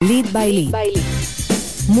Lead by Lead.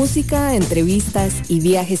 Música, entrevistas y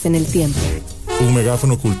viajes en el tiempo. Un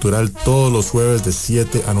megáfono cultural todos los jueves de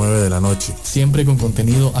 7 a 9 de la noche. Siempre con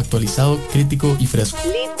contenido actualizado, crítico y fresco.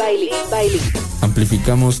 Lead by Lead.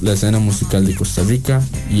 Amplificamos la escena musical de Costa Rica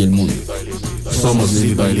y el mundo. Somos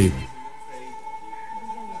Lead by Lead.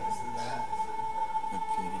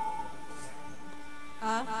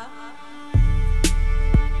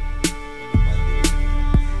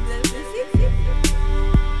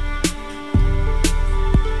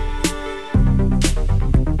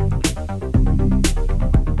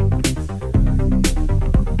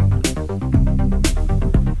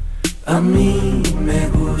 A mí me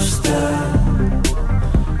gusta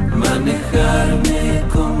manejarme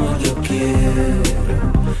como yo quiero,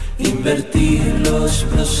 invertir los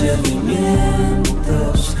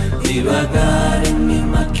procedimientos, divagar en mi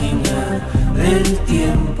máquina del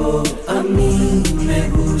tiempo. A mí me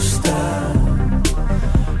gusta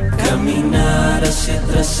caminar hacia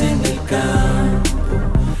atrás en el campo,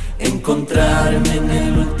 encontrarme en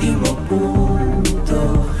el último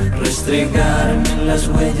punto, restregarme en las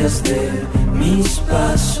huellas de mis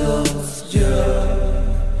pasos. Yo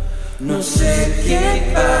no sé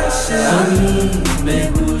qué pasa. A mí me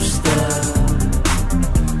gusta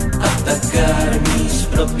atacar mis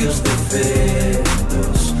propios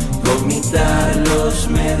defectos, vomitar los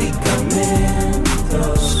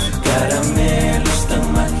medicamentos, caramelos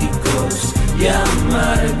tan mágicos y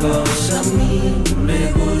amargos. A mí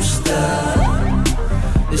me gusta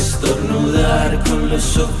estornudar con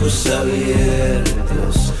los ojos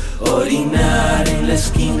abiertos, orinar en la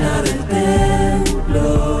esquina del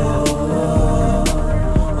templo.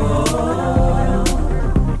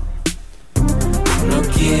 No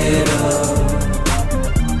quiero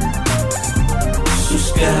sus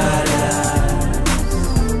caras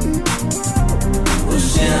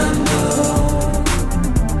buceando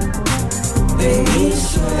en mis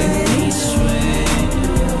sueños.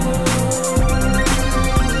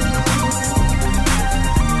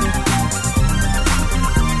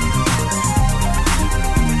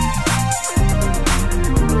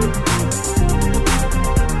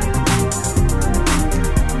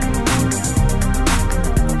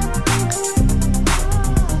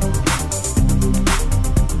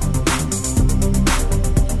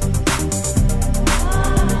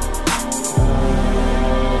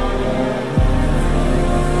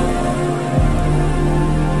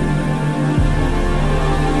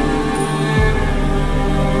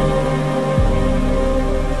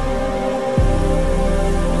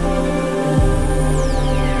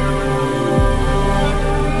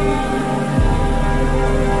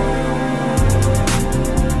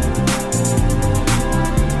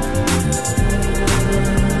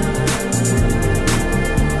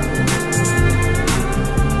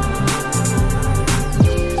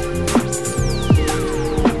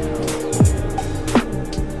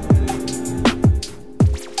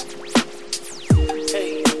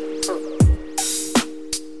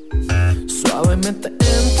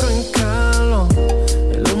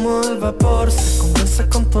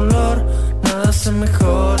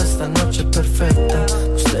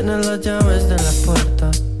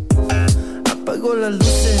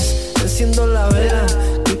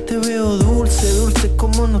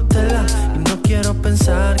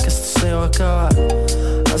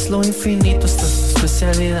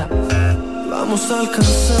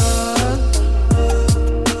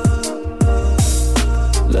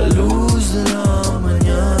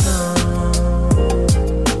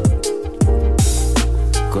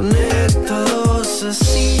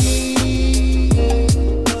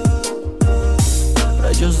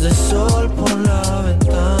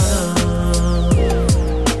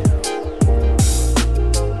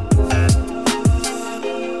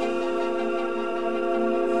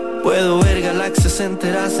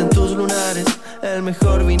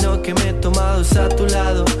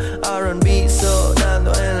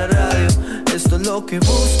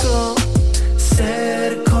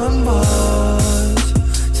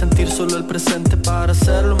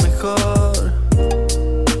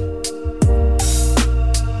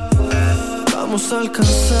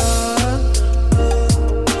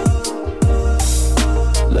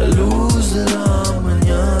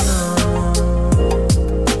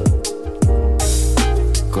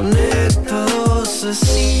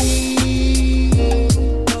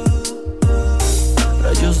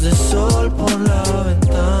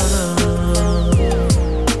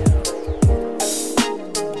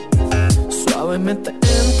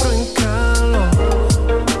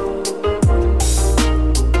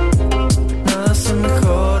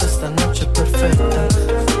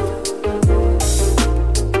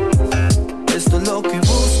 Esto es lo que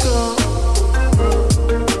busco.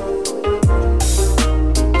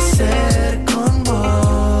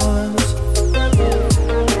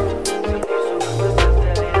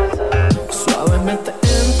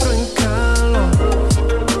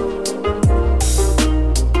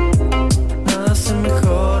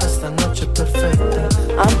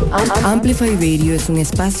 Amplify Radio es un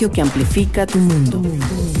espacio que amplifica tu mundo.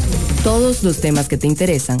 Todos los temas que te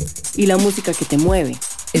interesan y la música que te mueve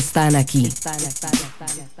están aquí.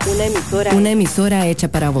 Una emisora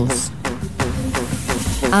hecha para vos.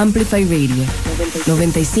 Amplify Radio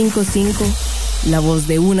 95.5, la voz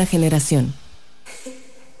de una generación.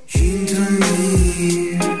 Tuve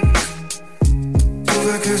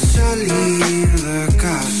que salir de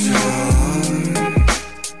casa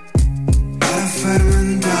para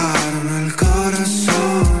fermentarme el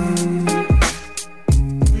corazón.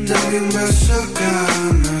 Dame un beso que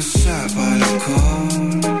me sepa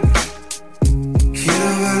alcohol. Quiero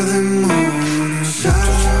ver demonios. Yo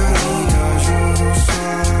no sé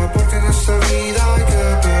por qué en esta vida hay que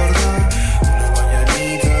perder. Una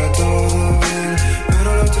mañanita todo bien, pero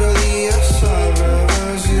el otro día es al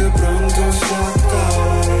revés y de pronto se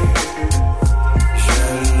acaba. Ya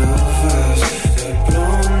lo ves, de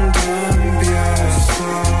pronto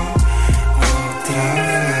empieza otra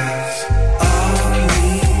vez. Oh, mi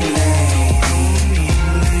lady,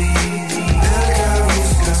 el que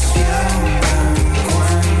busca siempre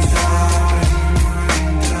encuentra.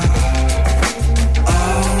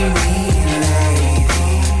 Oh, mi lady,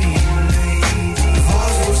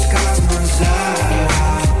 vos buscas más de la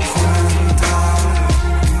cuenta.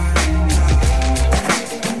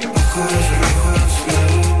 Ojos rojos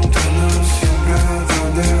preguntando siempre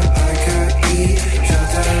dónde hay que ir. Yo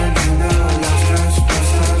termino las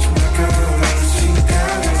respuestas, me quedo sin que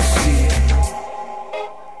decir.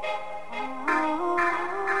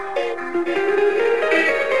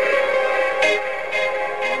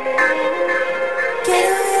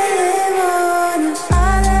 Quiero ver demonios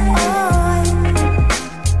sale hoy.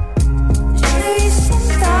 Yo te vi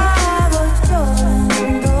sentado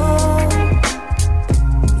llorando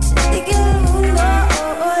y sentí que el mundo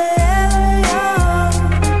volvió.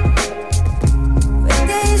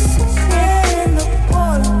 Vete sufriendo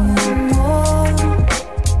por mi amor,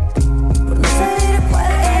 por no saber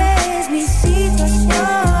cuál es mi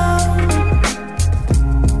situación.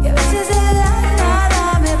 Y a veces de la nada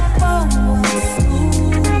me pongo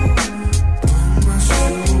azul.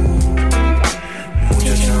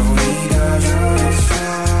 Muchacha bonita, yo no sé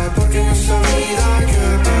por qué en esta vida hay que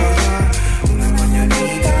perder. Una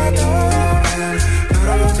mañanita todo bien, pero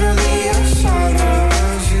el otro día es al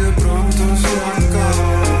revés y de pronto se acaba.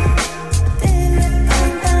 Te me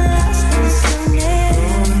cantan las canciones.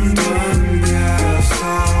 Pronto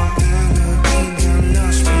empieza, te lo limpian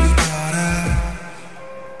las pintadas. Oh, mi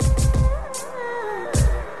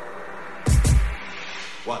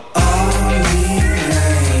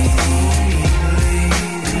lady,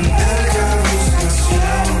 el que busca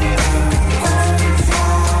siempre encuentra.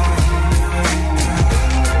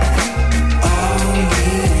 Oh, mi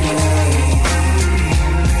lady,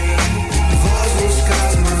 vos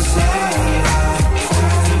buscas más de la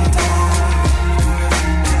cuenta.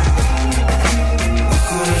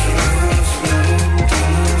 Ojos rojos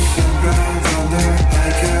preguntando siempre dónde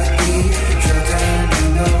hay que ir. Yo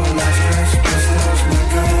termino las respuestas, me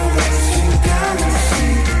quedo sin que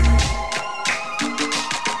decir.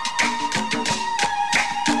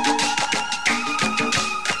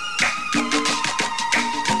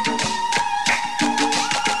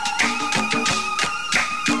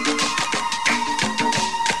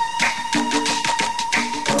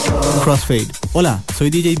 Crossfade. Hola, soy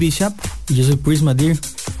DJ Bishop. Y yo soy Prisma Deer,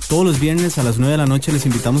 Todos los viernes a las 9 de la noche les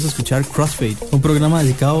invitamos a escuchar Crossfade, un programa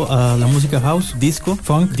dedicado a la música house, disco,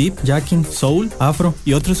 funk, deep, jacking, soul, afro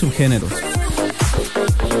y otros subgéneros.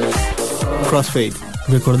 Crossfade.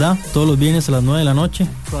 Recordá, todos los viernes a las 9 de la noche.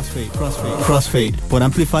 Crossfade por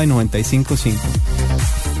Amplify 95.5.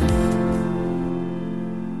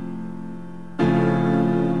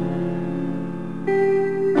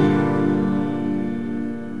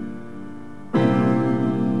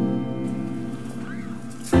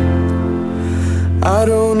 I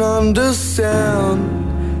don't understand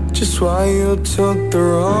just why you took the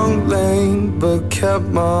wrong lane, but kept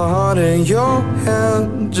my heart in your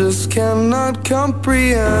hand. Just cannot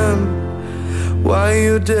comprehend why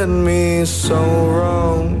you did me so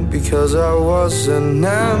wrong, because I wasn't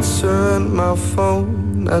answering my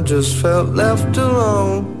phone. I just felt left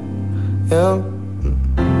alone, yeah.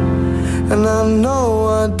 And I know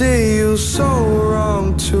I did you so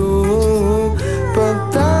wrong too,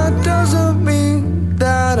 but that doesn't mean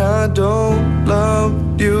that I don't love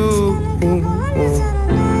you.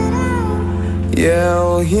 Yeah,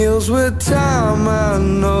 all heals with time, I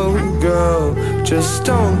know, girl. Just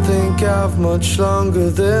don't think I've much longer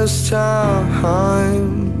this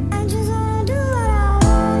time.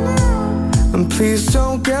 And please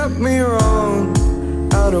don't get me wrong,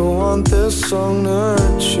 I I don't want this song to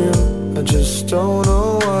hurt you. I just don't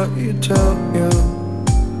know what you tell you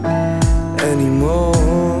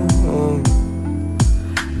anymore.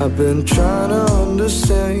 I've been trying to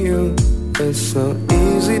understand you. It's not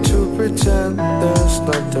easy to pretend there's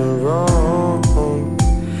nothing wrong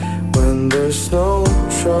when there's no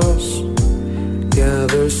trust. Yeah,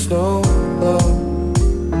 there's no love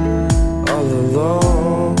all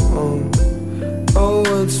alone.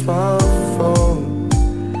 Oh, it's my fault.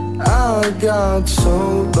 I got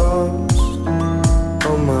so lost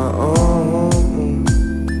on my own.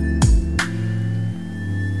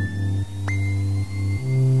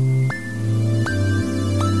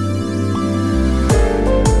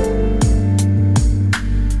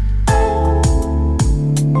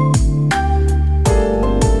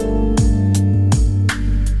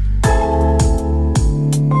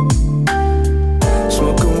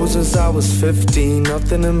 Since I was 15,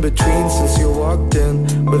 nothing in between since you walked in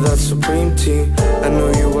with that Supreme tea. I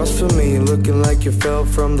know you was for me, looking like you fell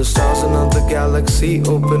from the stars, another galaxy,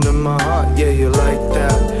 opening my heart, yeah, you like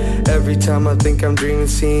that. Every time I think I'm dreaming,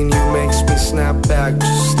 seeing you makes me snap back,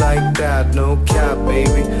 just like that, no cap,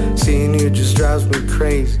 baby. Seeing you just drives me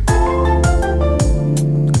crazy.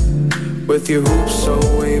 With your hoops so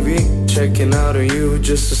wavy, checking out on you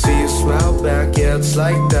just to see you smile back. Yeah, it's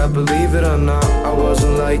like that, believe it or not, I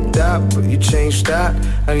wasn't like that, but you changed that.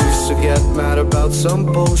 I used to get mad about some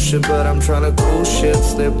bullshit, but I'm trying to cool shit,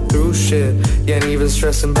 slip through shit. You ain't even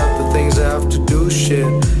stressing about the things I have to do shit.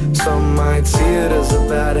 Some might see it as a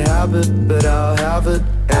bad habit, but I'll have it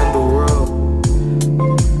and the world.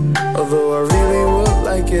 Although I really would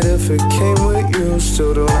like it if it came with you.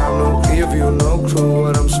 Still don't have no preview, no clue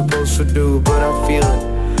what I'm supposed to do, but I feel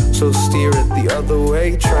it, so steer it the other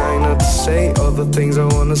way. Trying not to say all the things I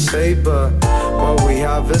wanna say, but what we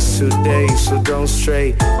have is today, so don't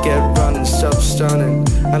stray. Get running, stop stunning.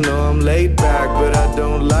 I know I'm laid back, but I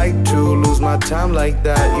don't like to lose my time like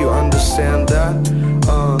that. You understand that?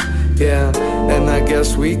 Yeah, and I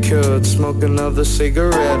guess we could smoke another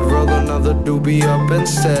cigarette, roll another doobie up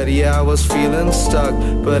instead. Yeah, I was feeling stuck,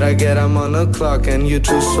 but I get I'm on the clock and you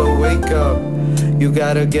too, so wake up. You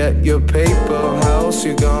gotta get your paper, how else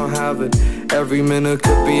you gon' have it? Every minute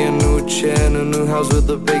could be a new chair, a new house with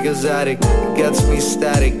the biggest attic. It gets me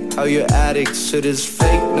static, how you addicts to this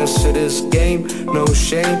fakeness, to this game, no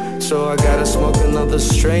shame. So I gotta smoke another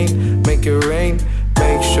strain, make it rain,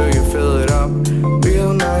 make sure you fill it up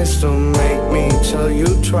real nice. Don't make me tell you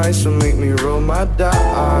twice, don't make me roll my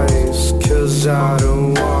dice, cause I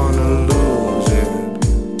don't wanna lose it.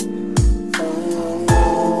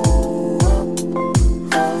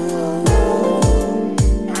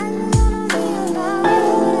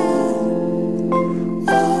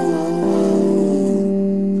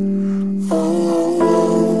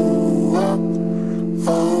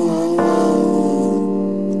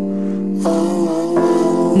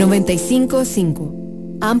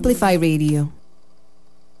 95.5 Amplify Radio.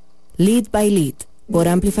 Lead by Lead por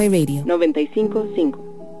Amplify Radio 95.5.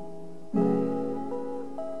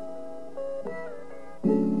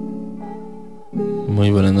 Muy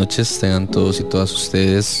buenas noches, tengan todos y todas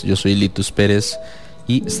ustedes. Yo soy Litus Pérez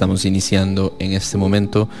y estamos iniciando en este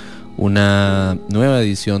momento una nueva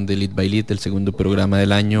edición de Lead by Lead, el segundo programa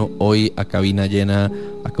del año. Hoy a cabina llena,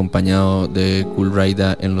 acompañado de Cool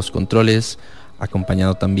Raida en los controles,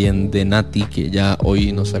 acompañado también de Nati, que ya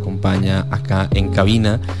hoy nos acompaña acá en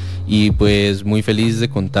cabina. Y pues muy feliz de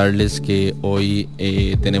contarles que hoy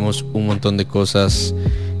tenemos un montón de cosas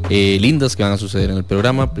lindas que van a suceder en el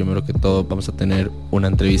programa. Primero que todo vamos a tener una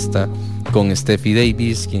entrevista con Steffi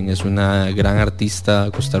Davis, quien es una gran artista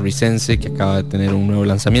costarricense que acaba de tener un nuevo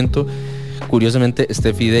lanzamiento. Curiosamente,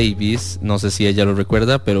 Steffi Davis, no sé si ella lo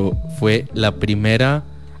recuerda, pero fue la primera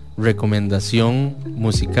recomendación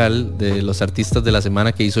musical de los artistas de la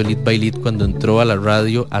semana que hizo Lead by Lead cuando entró a la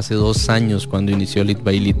radio hace 2 años, cuando inició Lead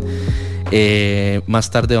by Lead.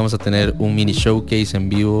 Más tarde vamos a tener un mini showcase en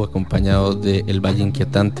vivo acompañado de El Valle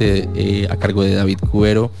Inquietante, a cargo de David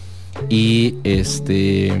Cubero y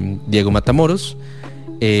Diego Matamoros.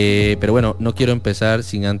 Pero bueno, no quiero empezar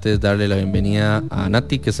sin antes darle la bienvenida a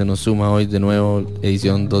Nati, que se nos suma hoy de nuevo,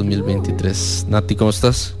 edición 2023. Nati, ¿cómo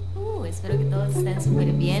estás? Espero que todos estén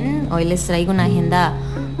súper bien. Hoy les traigo una agenda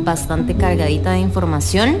bastante cargadita de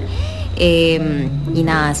información. Y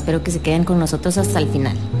nada, espero que se queden con nosotros hasta el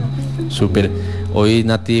final. Súper. Hoy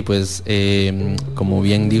Nati, pues como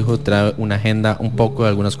bien dijo, trae una agenda un poco de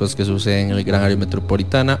algunas cosas que suceden en el gran área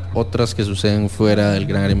metropolitana, otras que suceden fuera del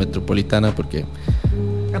gran área metropolitana, porque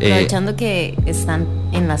aprovechando que están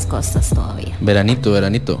en las costas todavía.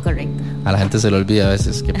 Veranito. Correcto. A la gente se le olvida a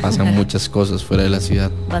veces que pasan muchas cosas fuera de la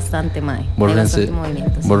ciudad. Bastante, mae. Hay bastante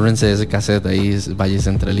movimiento. Sí. Bórrense de ese cassette ahí, Valle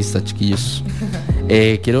Centralista, chiquillos.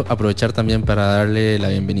 Quiero aprovechar también para darle la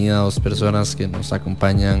bienvenida a dos personas que nos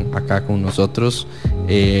acompañan acá con nosotros.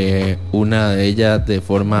 Una de ellas de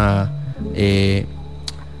forma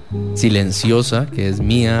silenciosa, que es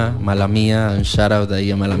Mala Mía, un shout out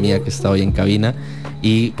ahí a Mala Mía que está hoy en cabina.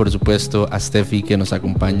 Y por supuesto a Steffi, que nos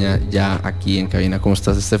acompaña ya aquí en cabina. ¿Cómo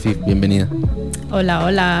estás, Steffi? Bienvenida.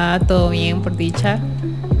 Hola, todo bien, por dicha.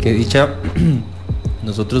 Qué dicha.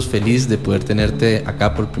 Nosotros feliz de poder tenerte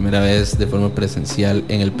acá por primera vez de forma presencial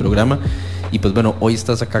en el programa. Y pues bueno, hoy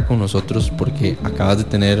estás acá con nosotros porque acabas de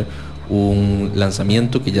tener un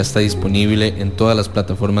lanzamiento que ya está disponible en todas las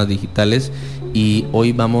plataformas digitales, y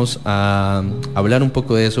hoy vamos a hablar un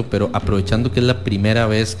poco de eso, pero aprovechando que es la primera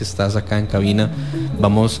vez que estás acá en cabina,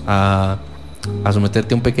 vamos a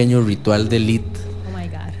someterte a un pequeño ritual de lead. Oh my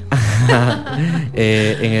God.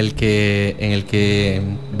 en el que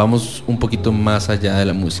vamos un poquito más allá de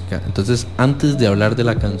la música. Entonces, antes de hablar de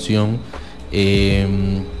la canción,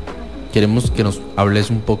 queremos que nos hables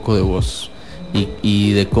un poco de vos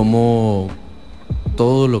y de cómo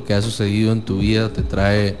todo lo que ha sucedido en tu vida te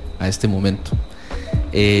trae a este momento.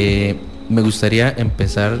 Me gustaría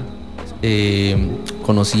empezar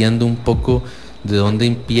conociendo un poco de dónde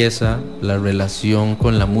empieza la relación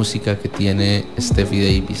con la música que tiene Steffi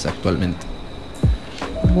Davis actualmente.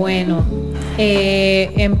 Bueno,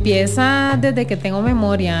 empieza desde que tengo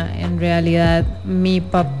memoria, en realidad. Mi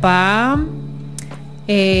papá,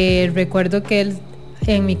 recuerdo que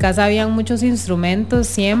en mi casa habían muchos instrumentos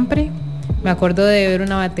siempre. Me acuerdo de ver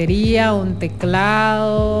una batería, un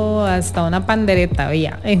teclado, hasta una pandereta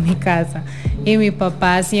había en mi casa. Y mi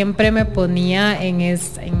papá siempre me ponía en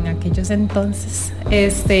aquellos entonces,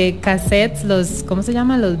 cassettes, ¿cómo se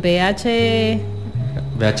llaman? Los VHS.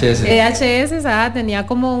 VHS, tenía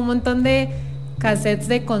como un montón de cassettes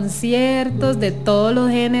de conciertos de todos los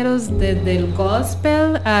géneros, desde el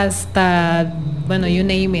gospel hasta, bueno, you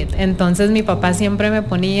name it. Entonces mi papá siempre me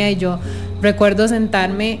ponía, y yo recuerdo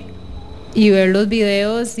sentarme y ver los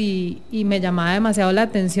videos y me llamaba demasiado la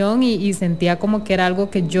atención, y sentía como que era algo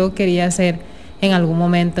que yo quería hacer en algún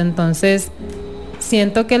momento. Entonces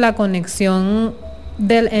siento que la conexión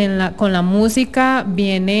con la música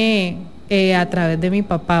viene a través de mi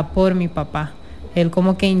papá, por mi papá. Él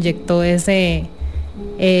como que inyectó ese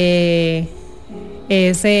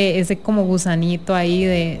como gusanito ahí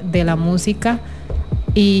de la música,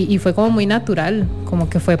 y fue como muy natural, como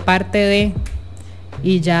que fue parte de.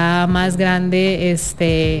 Y ya más grande,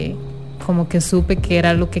 como que supe que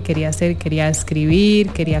era lo que quería hacer. Quería escribir,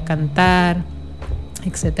 quería cantar,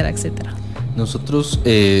 etcétera, etcétera. Nosotros,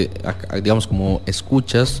 digamos, como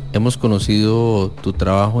escuchas, hemos conocido tu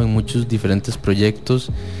trabajo en muchos diferentes proyectos,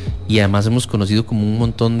 y además hemos conocido como un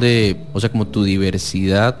montón como tu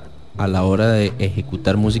diversidad a la hora de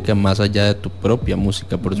ejecutar música más allá de tu propia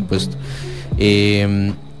música, por supuesto.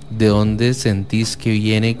 ¿De dónde sentís que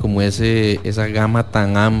viene como esa gama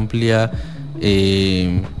tan amplia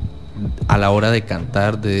a la hora de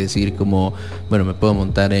cantar, de decir como, bueno, me puedo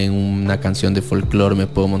montar en una canción de folclore, me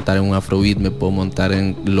puedo montar en un afrobeat, me puedo montar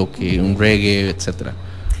en un reggae, etcétera?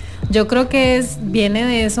 Yo creo que viene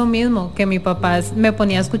de eso mismo, que mi papá me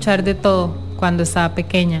ponía a escuchar de todo cuando estaba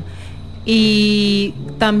pequeña. Y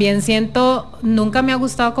también nunca me ha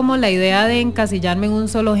gustado como la idea de encasillarme en un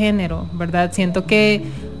solo género, ¿verdad? Siento que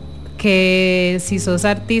si sos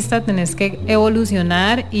artista tenés que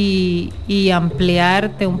evolucionar y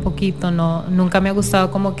ampliarte un poquito. Nunca me ha gustado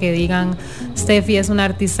como que digan Steffi es una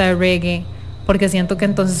artista de reggae, porque siento que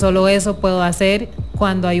entonces solo eso puedo hacer,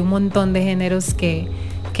 cuando hay un montón de géneros que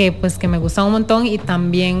me gustan un montón. Y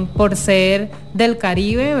también por ser del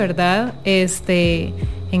Caribe, ¿verdad?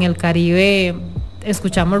 En el Caribe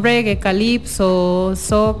escuchamos reggae, calipso,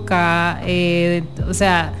 soca, o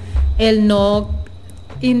sea, el no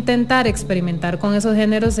intentar experimentar con esos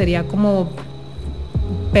géneros sería como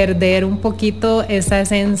perder un poquito esa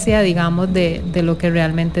esencia, digamos, de lo que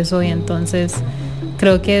realmente soy. Entonces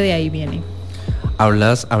creo que de ahí viene.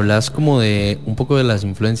 Hablas como de un poco de las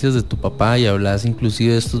influencias de tu papá, y hablas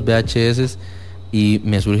inclusive de estos VHS, y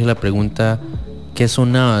me surge la pregunta, ¿qué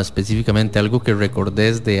sonaba específicamente? Algo que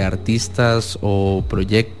recordés de artistas o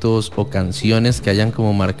proyectos o canciones que hayan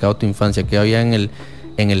como marcado tu infancia. ¿Qué había en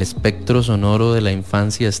el espectro sonoro de la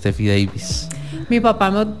infancia de Steffi Davis? Mi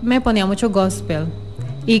papá me ponía mucho gospel,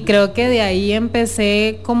 y creo que de ahí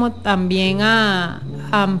empecé como también a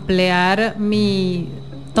ampliar mi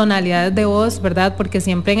tonalidades de voz, ¿verdad? Porque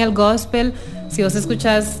siempre en el gospel, si vos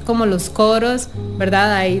escuchás como los coros,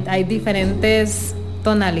 ¿verdad? Hay diferentes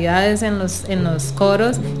tonalidades en los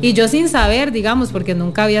coros, y yo sin saber, digamos, porque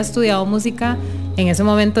nunca había estudiado música, en ese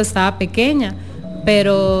momento estaba pequeña,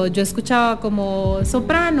 pero yo escuchaba como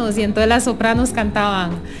sopranos, y entonces las sopranos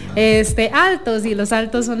cantaban altos, y los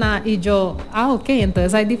altos sonaban, y yo, ok,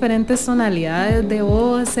 entonces hay diferentes tonalidades de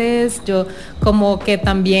voces. Yo como que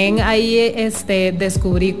también ahí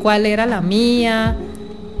descubrí cuál era la mía,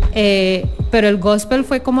 pero el gospel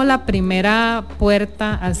fue como la primera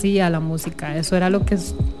puerta así a la música. Eso era lo que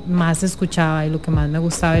más escuchaba y lo que más me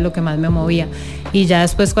gustaba y lo que más me movía. Y ya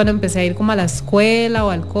después, cuando empecé a ir como a la escuela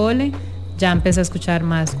o al cole, ya empecé a escuchar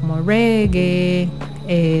más como reggae,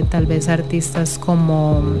 tal vez artistas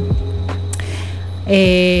como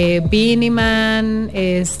Beanie Man,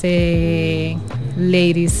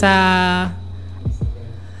 Lady Sa,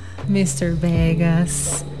 Mr.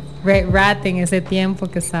 Vegas, Red Rat en ese tiempo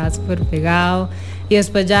que estaba súper pegado. Y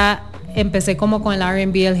después ya empecé como con el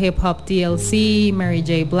R&B, el hip hop, TLC, Mary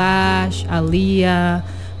J. Blige, Aaliyah,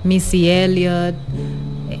 Missy Elliott.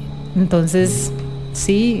 Entonces,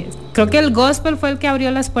 sí, creo que el gospel fue el que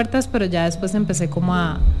abrió las puertas, pero ya después empecé como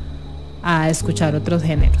a escuchar otros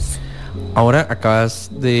géneros. Ahora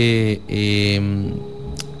acabas de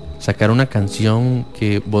sacar una canción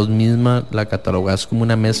que vos misma la catalogás como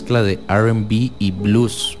una mezcla de R&B y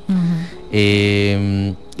blues.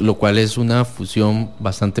 Uh-huh. Lo cual es una fusión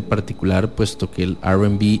bastante particular, puesto que el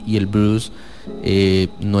R&B y el blues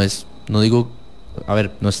no es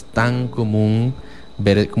tan común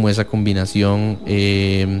ver como esa combinación,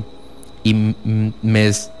 y me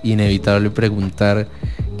es inevitable preguntar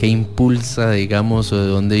qué impulsa, digamos, o de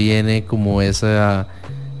dónde viene como esa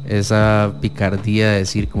picardía de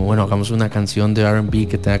decir como, bueno, hagamos una canción de R&B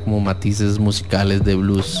que tenga como matices musicales de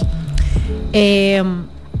blues.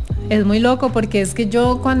 Es muy loco, porque es que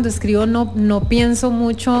yo cuando escribo no pienso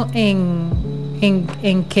mucho en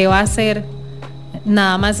qué va a ser,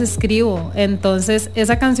 nada más escribo. Entonces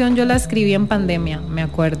esa canción yo la escribí en pandemia, me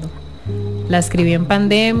acuerdo. La escribí en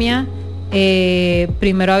pandemia.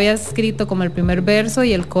 Primero había escrito como el primer verso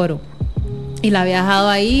y el coro, y la había dejado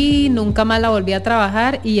ahí, nunca más la volví a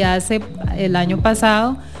trabajar, y el año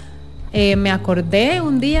pasado me acordé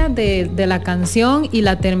un día de la canción y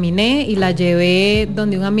la terminé y la llevé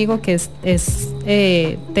donde un amigo que es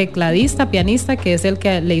tecladista, pianista, que es el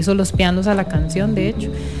que le hizo los pianos a la canción, de hecho,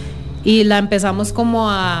 y la empezamos como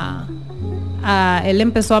él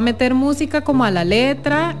empezó a meter música como a la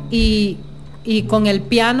letra, y con el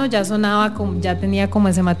piano ya sonaba ya tenía como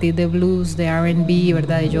ese matiz de blues, de R&B,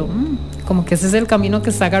 ¿verdad? Y yo, como que ese es el camino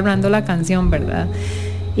que está agarrando la canción, ¿verdad?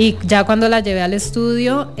 Y ya cuando la llevé al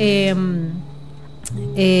estudio, el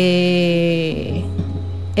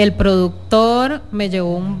productor me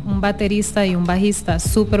llevó un baterista y un bajista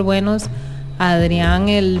súper buenos, Adrián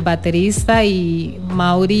el baterista y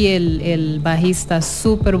Mauri el bajista,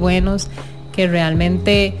 súper buenos, que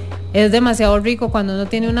realmente es demasiado rico cuando uno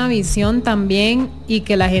tiene una visión también y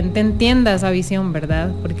que la gente entienda esa visión,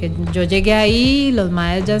 ¿verdad? Porque yo llegué ahí, los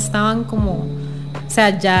maes ya estaban como, o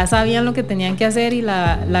sea, ya sabían lo que tenían que hacer, y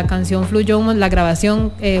la canción fluyó, la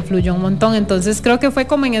grabación fluyó un montón. Entonces creo que fue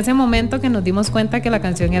como en ese momento que nos dimos cuenta que la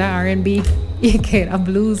canción era R&B y que era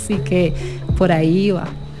blues y que por ahí iba.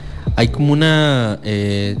 Hay como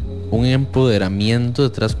un empoderamiento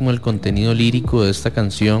detrás como el contenido lírico de esta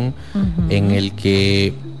canción, uh-huh, en el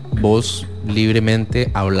que vos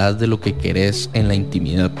libremente hablas de lo que querés en la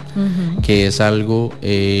intimidad, uh-huh, que es algo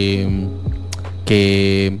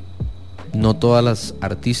que no todas las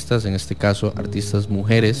artistas, en este caso artistas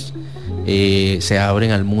mujeres, se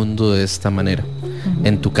abren al mundo de esta manera. Uh-huh.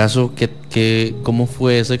 En tu caso, ¿cómo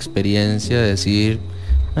fue esa experiencia de decir,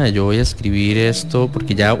 yo voy a escribir esto?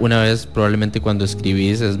 Porque ya una vez probablemente cuando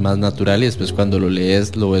escribís es más natural, y después cuando lo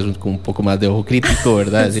lees lo ves con un poco más de ojo crítico,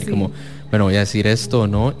 ¿verdad? Decir, sí, como, bueno, voy a decir esto o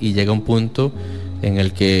no, y llega un punto en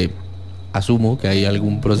el que asumo que hay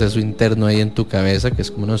algún proceso interno ahí en tu cabeza que es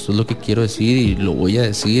como, no, esto es lo que quiero decir y lo voy a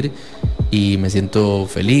decir y me siento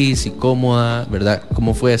feliz y cómoda, ¿verdad?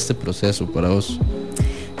 ¿Cómo fue este proceso para vos?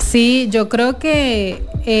 Sí, yo creo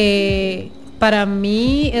que para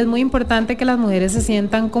mí es muy importante que las mujeres se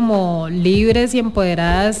sientan como libres y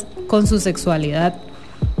empoderadas con su sexualidad,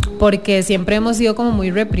 porque siempre hemos sido como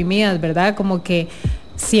muy reprimidas, ¿verdad? Como que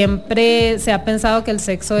siempre se ha pensado que el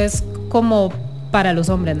sexo es como para los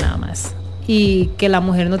hombres nada más, y que la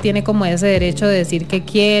mujer no tiene como ese derecho de decir qué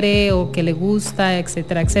quiere o qué le gusta,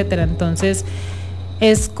 etcétera, etcétera. Entonces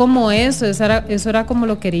es como eso era como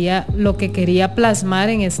lo que quería plasmar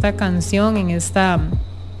en esta canción,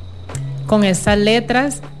 con estas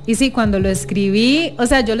letras. Y sí, cuando lo escribí, o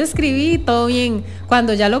sea, yo lo escribí todo bien.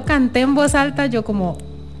 Cuando ya lo canté en voz alta, yo como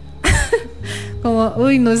como,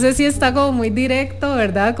 uy, no sé si está como muy directo,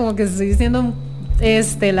 ¿verdad? Como que estoy diciendo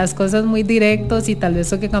las cosas muy directos y tal vez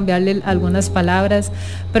tengo que cambiarle algunas palabras,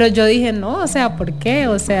 pero yo dije, no, o sea, ¿por qué?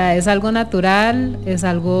 O sea, es algo natural, es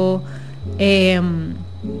algo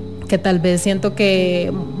que tal vez siento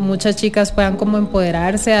que muchas chicas puedan como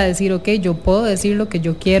empoderarse a decir, ok, yo puedo decir lo que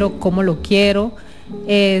yo quiero, cómo lo quiero,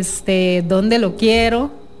 dónde lo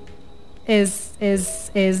quiero, es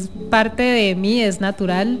parte de mí, es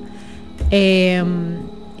natural.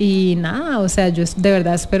 Y nada, o sea, yo de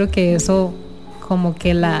verdad espero que eso como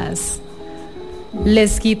que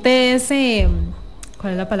les quite ese,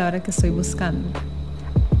 ¿cuál es la palabra que estoy buscando?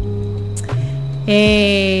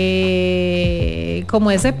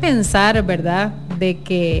 Como ese pensar, ¿verdad? De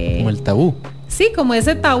que... Como el tabú. Sí, como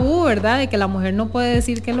ese tabú, ¿verdad? De que la mujer no puede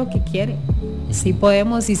decir qué es lo que quiere. Sí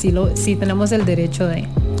podemos y sí tenemos el derecho de...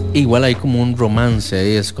 Igual hay como un romance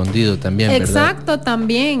ahí escondido también, ¿verdad? Exacto,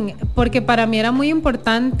 también, porque para mí era muy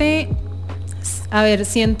importante, a ver,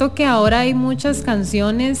 siento que ahora hay muchas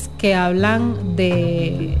canciones que hablan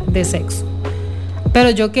de sexo, pero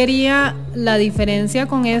yo quería, la diferencia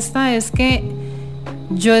con esta es que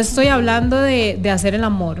yo estoy hablando de hacer el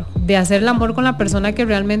amor con la persona que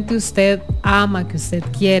realmente usted ama, que usted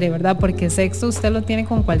quiere, ¿verdad? Porque sexo usted lo tiene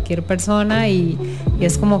con cualquier persona y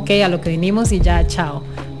es como, ok, a lo que vinimos y ya, chao.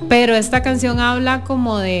 Pero esta canción habla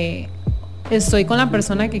como de estoy con la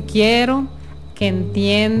persona que quiero, que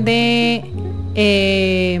entiende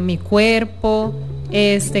mi cuerpo,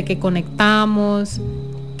 que conectamos,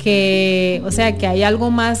 que, o sea, que hay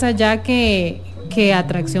algo más allá que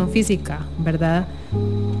atracción física, ¿verdad?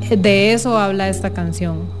 De eso habla esta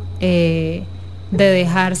canción, de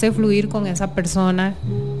dejarse fluir con esa persona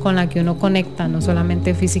con la que uno conecta, no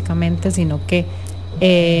solamente físicamente, sino que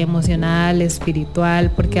emocional, espiritual,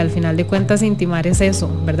 porque al final de cuentas intimar es eso,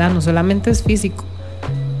 ¿verdad? No solamente es físico,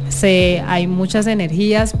 hay muchas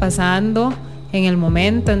energías pasando en el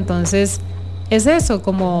momento, entonces es eso,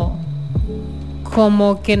 como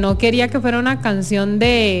que no quería que fuera una canción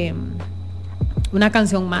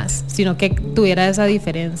más, sino que tuviera esa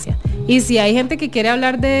diferencia. Y si hay gente que quiere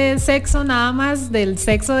hablar de sexo, nada más del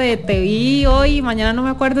sexo de te vi hoy, mañana no me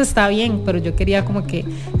acuerdo, está bien, pero yo quería como que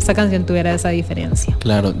esta canción tuviera esa diferencia.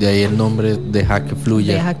 Claro, de ahí el nombre Deja que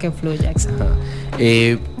fluya. Deja que fluya, exacto.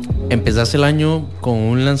 Empezaste el año con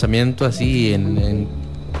un lanzamiento así en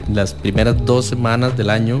las primeras 2 semanas del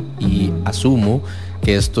año y asumo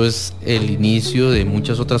que esto es el inicio de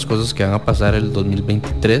muchas otras cosas que van a pasar el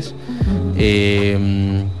 2023.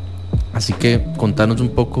 Así que contanos un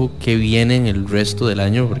poco qué viene en el resto del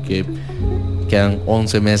año, porque quedan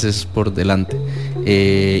 11 meses por delante.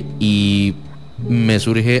 Y me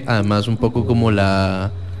surge además un poco como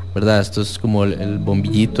 ¿verdad? Esto es como el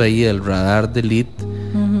bombillito ahí, el radar de Lit,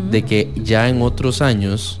 de que ya en otros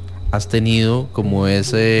años has tenido como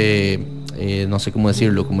ese, no sé cómo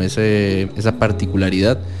decirlo, como esa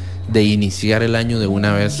particularidad de iniciar el año de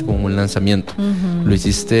una vez con un lanzamiento. Lo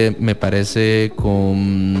hiciste, me parece,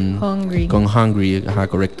 con Hungry, ajá,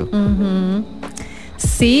 correcto.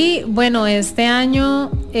 Sí, bueno, este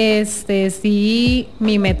año, sí,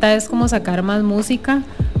 mi meta es como sacar más música,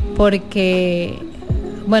 porque,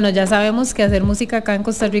 bueno, ya sabemos que hacer música acá en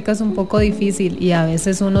Costa Rica es un poco difícil y a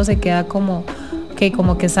veces uno se queda como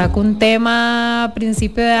que saca un tema a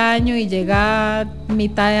principio de año y llega a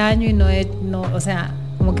mitad de año y no, o sea,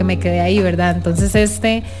 como que me quedé ahí, ¿verdad? Entonces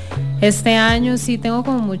este año sí tengo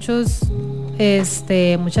como muchas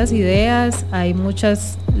ideas, hay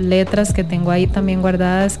muchas letras que tengo ahí también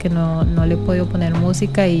guardadas que no le he podido poner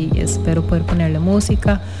música y espero poder ponerle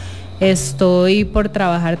música. Estoy por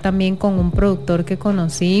trabajar también con un productor que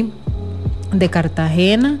conocí de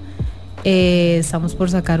Cartagena. Estamos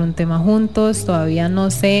por sacar un tema juntos, todavía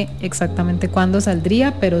no sé exactamente cuándo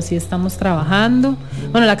saldría, pero sí estamos trabajando.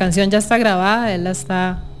 Bueno, la canción ya está grabada, él la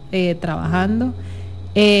está trabajando.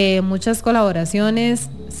 Muchas colaboraciones,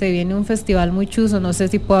 se viene un festival muy chuzo, no sé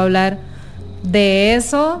si puedo hablar de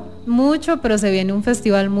eso mucho, pero se viene un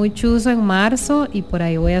festival muy chuzo en marzo y por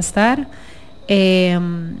ahí voy a estar.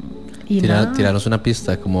 Tiraros una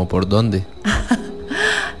pista, como por dónde.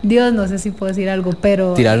 Dios, no sé si puedo decir algo,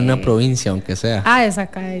 pero... Tirar una provincia, aunque sea. Es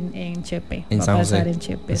acá en Chepe. En San José. En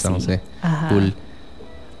Chepe, en San José. Sí. Ajá. Cool.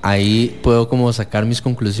 Ahí puedo como sacar mis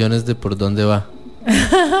conclusiones de por dónde va.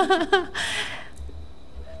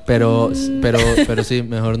 Pero sí,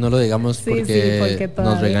 mejor no lo digamos porque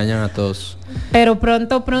nos regañan a todos. Pero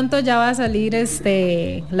pronto ya va a salir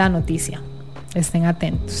la noticia. Estén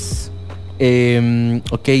atentos.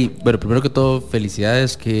 Ok, bueno, primero que todo,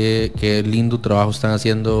 felicidades, qué lindo trabajo están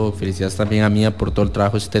haciendo. Felicidades también a Mía por todo el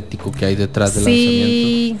trabajo estético que hay detrás del lanzamiento.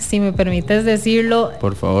 Sí, si me permites decirlo.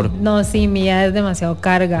 Por favor. No, sí, Mía es demasiado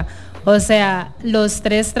carga. O sea, los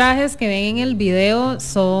 3 trajes que ven en el video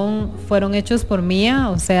fueron hechos por Mía,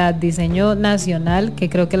 o sea, diseño nacional, que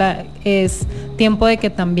creo que es tiempo de que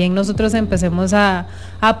también nosotros empecemos a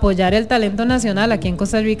apoyar el talento nacional. Aquí en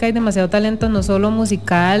Costa Rica hay demasiado talento, no solo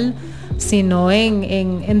musical, sino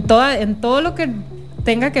en todo lo que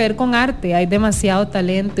tenga que ver con arte. Hay demasiado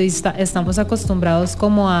talento y estamos acostumbrados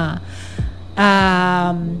como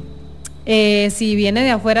si viene de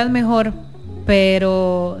afuera es mejor.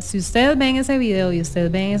 Pero si ustedes ven ese video y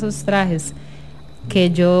ustedes ven esos trajes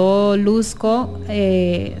que yo luzco,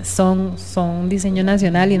 son diseño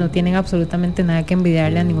nacional y no tienen absolutamente nada que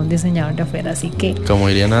envidiarle a ningún diseñador de afuera. Así que, como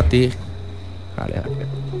diría Nati, jale.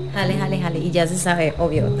 Y ya se sabe,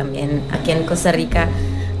 obvio, también aquí en Costa Rica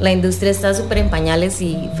la industria está súper en pañales,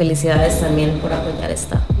 y felicidades también por apoyar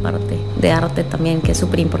esta parte de arte también, que es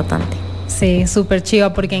súper importante. Sí, súper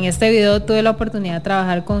chiva, porque en este video tuve la oportunidad de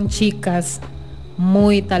trabajar con chicas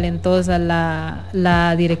muy talentosas.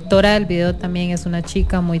 La directora del video también es una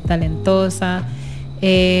chica muy talentosa.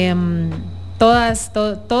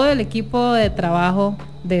 Todo el equipo de trabajo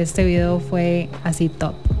de este video fue así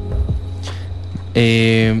top.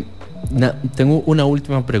 Tengo una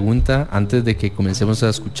última pregunta antes de que comencemos a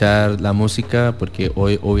escuchar la música, porque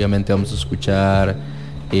hoy obviamente vamos a escuchar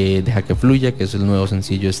Deja que fluya, que es el nuevo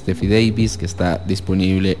sencillo de Steffi Davis, que está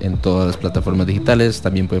disponible en todas las plataformas digitales.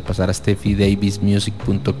 También puede pasar a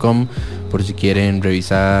steffidavismusic.com por si quieren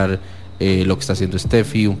revisar lo que está haciendo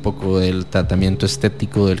Steffi, un poco del tratamiento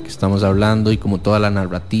estético del que estamos hablando y como toda la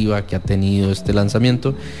narrativa que ha tenido este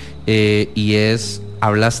lanzamiento.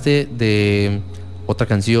 Hablaste de otra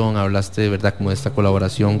canción, hablaste de verdad como de esta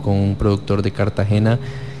colaboración con un productor de Cartagena.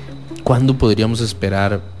 ¿Cuándo podríamos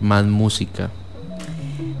esperar más música?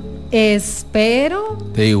 Espero.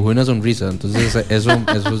 Te dibujé una sonrisa, entonces eso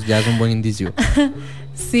ya es un buen indicio.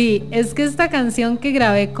 Sí, es que esta canción que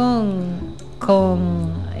grabé con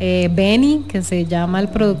Benny, que se llama el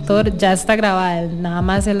productor, ya está grabada, nada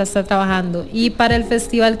más él la está trabajando. Y para el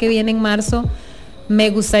festival que viene en marzo, me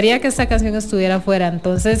gustaría que esta canción estuviera afuera.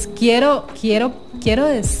 Entonces quiero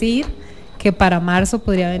decir que para marzo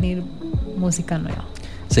podría venir música nueva.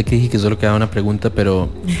 Sé que dije que solo quedaba una pregunta, pero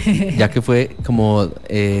ya que fue como,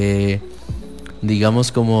 digamos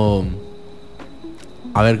como,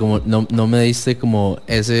 a ver, como no me diste como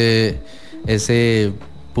ese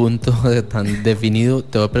punto tan definido,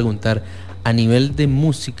 te voy a preguntar, a nivel de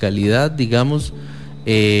musicalidad, digamos,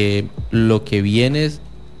 lo que viene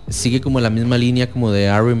sigue como la misma línea como de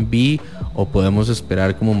R&B, o podemos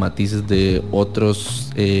esperar como matices de otros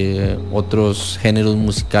géneros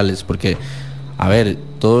musicales, porque a ver,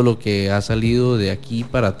 todo lo que ha salido de aquí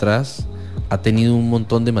para atrás ha tenido un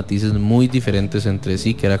montón de matices muy diferentes entre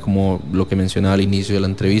sí, que era como lo que mencionaba al inicio de la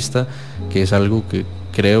entrevista, que es algo que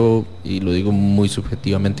creo, y lo digo muy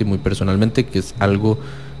subjetivamente y muy personalmente, que es algo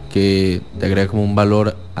que te agrega como un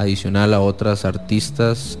valor adicional a otras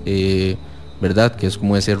artistas, ¿verdad? Que es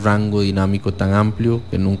como ese rango dinámico tan amplio,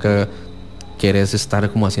 que nunca querés estar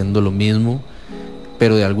como haciendo lo mismo,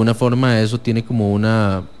 pero de alguna forma eso tiene como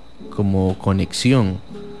una conexión,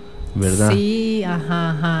 ¿verdad? Sí,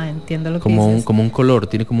 ajá, entiendo lo como que dices. como un color,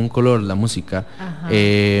 tiene como un color la música,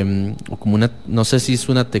 o como una, no sé si es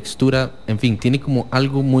una textura, en fin, tiene como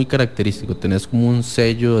algo muy característico. Tenés como un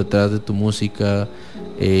sello detrás de tu música,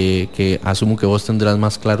 que asumo que vos tendrás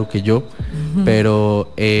más claro que yo,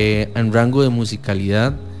 pero en rango de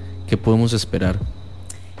musicalidad, ¿qué podemos esperar?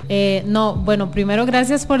 No, bueno, primero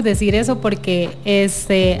gracias por decir eso, porque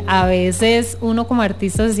a veces uno como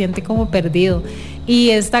artista se siente como perdido, y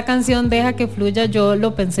esta canción Deja que fluya, yo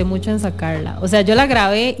lo pensé mucho en sacarla. O sea, yo la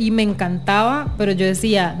grabé y me encantaba, pero yo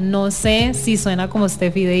decía, no sé si suena como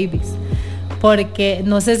Steffi Davis, porque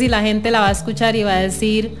no sé si la gente la va a escuchar y va a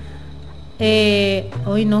decir,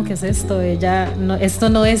 hoy no, ¿qué es esto? Esto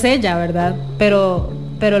no es ella, ¿verdad? Pero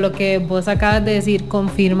lo que vos acabas de decir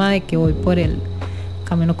confirma de que voy por el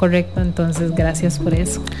camino correcto, entonces gracias por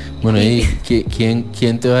eso. Bueno, ¿y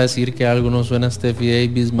quién te va a decir que algo no suena a Steffi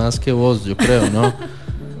Davis más que vos? Yo creo, ¿no?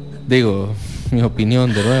 Digo, mi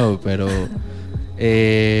opinión de nuevo, pero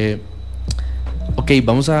ok,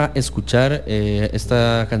 vamos a escuchar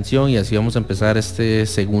esta canción y así vamos a empezar este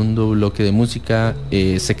segundo bloque de música.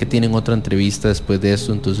 Sé que tienen otra entrevista después de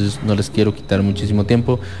esto, entonces no les quiero quitar muchísimo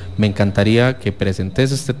tiempo. Me encantaría que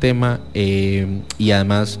presentes este tema, y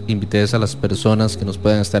además invites a las personas que nos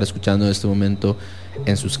puedan estar escuchando en este momento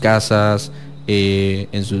en sus casas,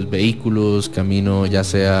 en sus vehículos, camino ya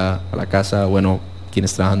sea a la casa, bueno,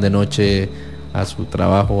 quienes trabajan de noche a su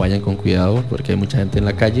trabajo, vayan con cuidado porque hay mucha gente en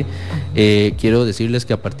la calle. Quiero decirles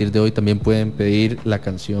que a partir de hoy también pueden pedir la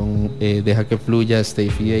canción Deja que fluya,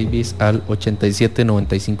 Steffi Davis, al 87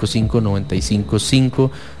 95 5 95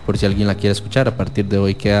 5, por si alguien la quiere escuchar. A partir de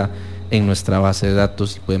hoy queda en nuestra base de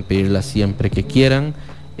datos y pueden pedirla siempre que quieran.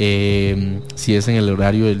 Si es en el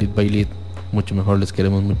horario de Lead by Lead, mucho mejor, les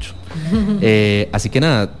queremos mucho. Así que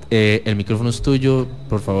nada, el micrófono es tuyo.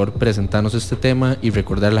 Por favor, presentanos este tema y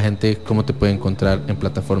recordar a la gente cómo te puede encontrar en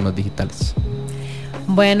plataformas digitales.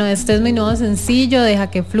 Bueno, este es mi nuevo sencillo,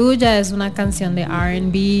 Deja que fluya. Es una canción de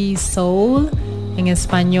R&B Soul en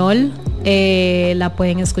español. La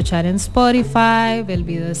pueden escuchar en Spotify, el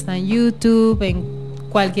video está en YouTube, en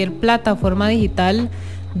cualquier plataforma digital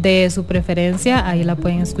de su preferencia, ahí la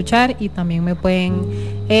pueden escuchar. Y también me pueden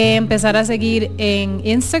empezar a seguir en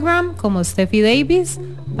Instagram como Steffi Davis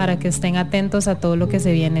para que estén atentos a todo lo que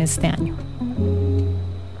se viene este año.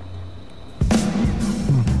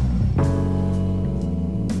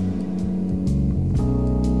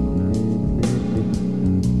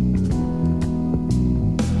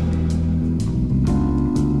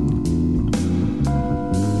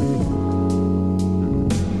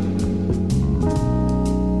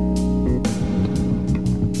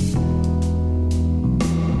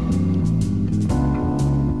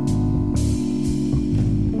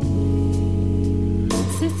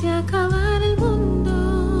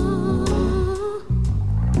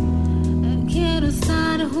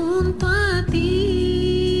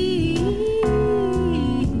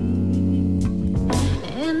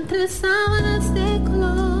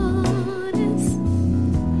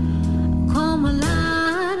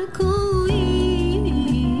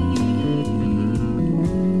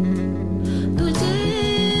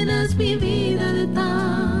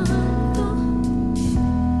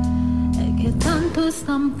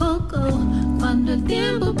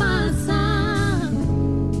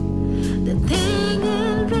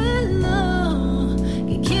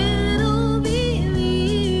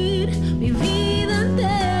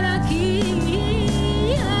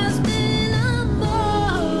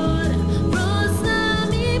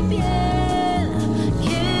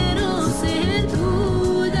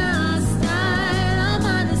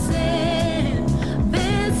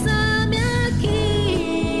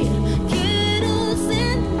 Quiero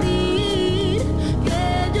sentir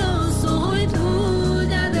que yo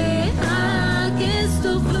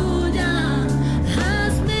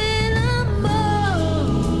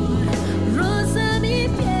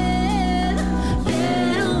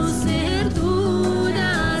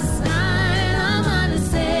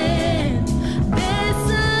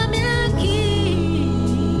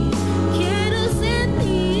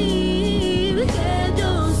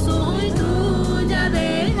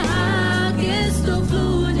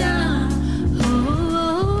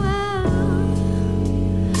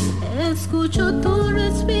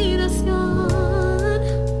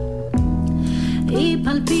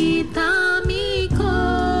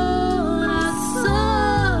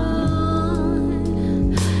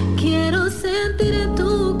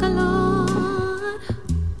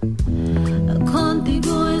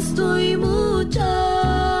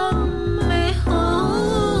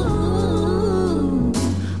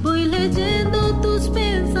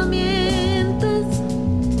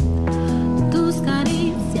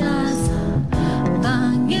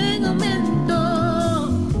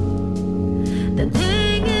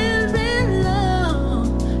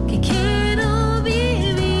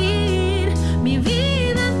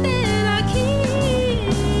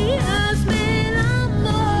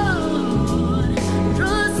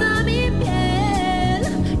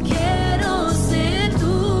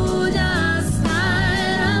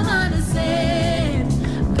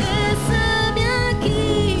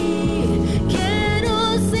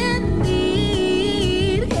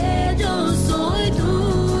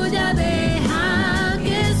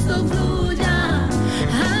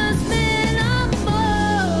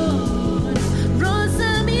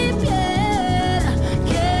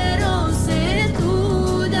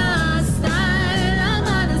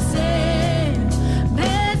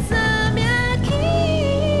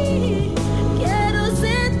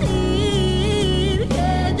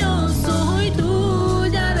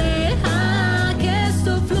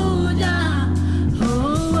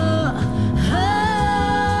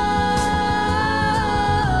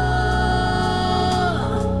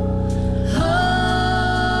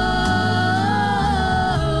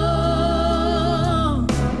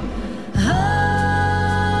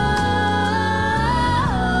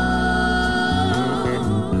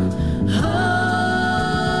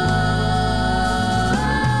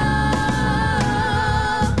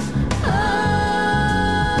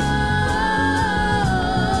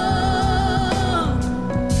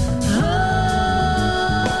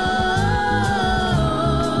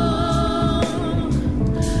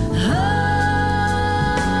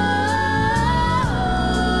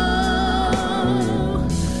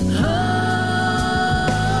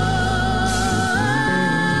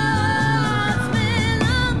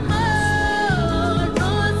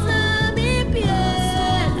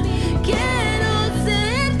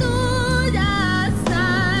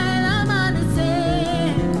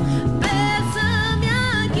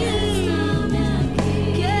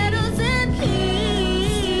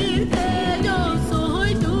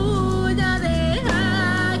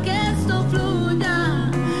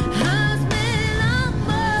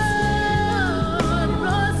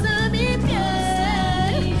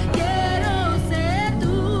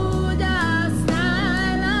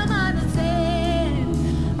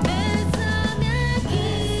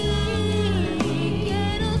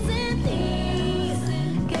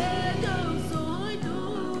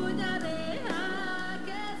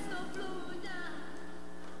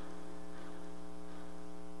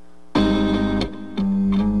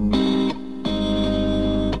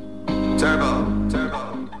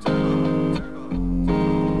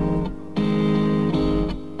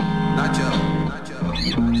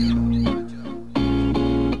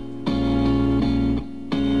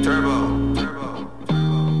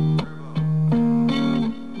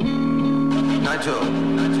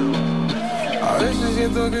veces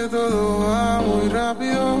siento que todo va muy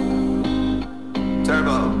rápido.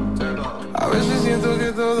 Turbo, turbo. A veces siento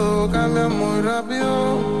que todo cambia muy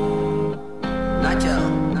rápido. Nacho,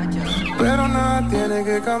 Nacho. Pero nada tiene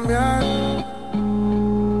que cambiar.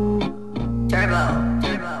 Turbo,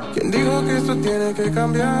 turbo. ¿Quién dijo que esto tiene que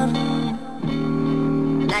cambiar?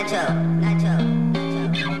 Nacho, Nacho.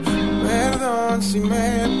 Perdón si me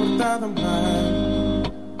he portado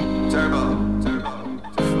mal. Turbo, turbo.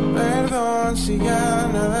 Perdón si ya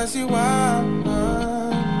nada es igual.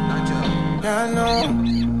 Nacho. Ya no.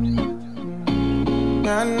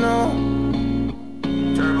 Ya no.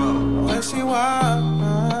 Turbo. No es igual.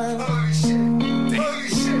 Holy shit. Holy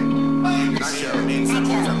shit. Nacho.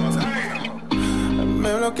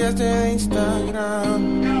 Me bloqueaste de Instagram.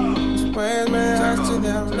 Después me dejaste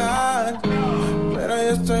de hablar. Pero yo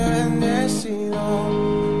estoy bendecido.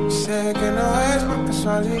 Sé que no es por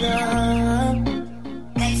casualidad.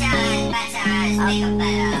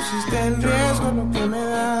 Pusiste en riesgo lo que me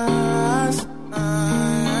das.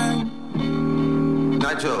 Ay.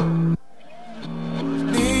 Nacho.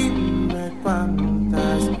 Dime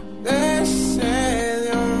cuántas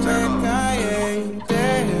veces yo me callé y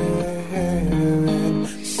debe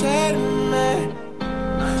serme.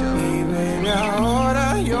 Y baby, ahora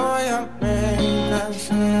yo ya me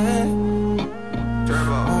cansé.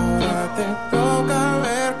 Ahora te toca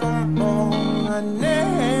ver cómo gané.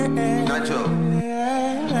 Nacho.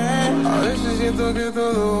 A veces siento que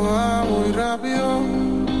todo va muy rápido.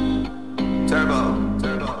 Turbo,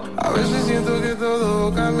 turbo. A veces siento que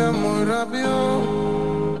todo cambia muy rápido.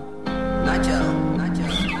 Nacho, Nacho.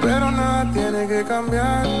 Pero nada tiene que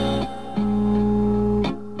cambiar.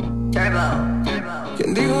 Turbo, turbo.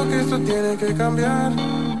 ¿Quién dijo que esto tiene que cambiar?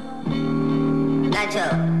 Nacho,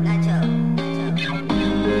 Nacho.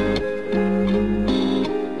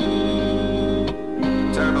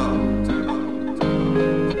 Turbo, turbo.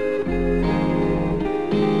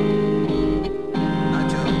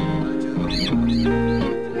 Nacho, Nacho.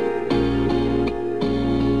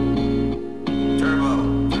 Turbo,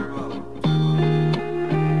 turbo.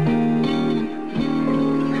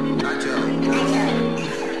 Nacho, Nacho.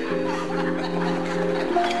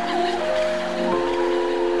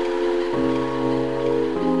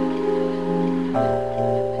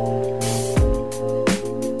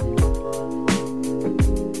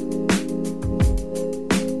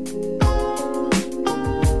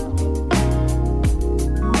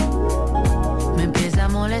 Me empieza a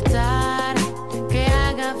molestar que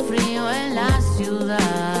haga frío en la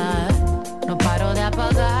ciudad. No paro de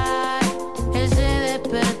apagar ese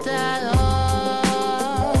despertador.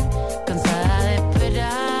 Cansada de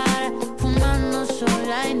esperar, fumando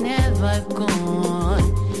sola en el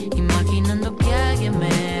balcón, imaginando que alguien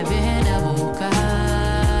me viene a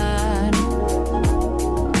buscar.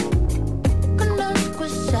 Conozco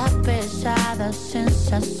esa pesada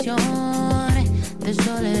sensación de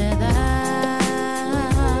soledad,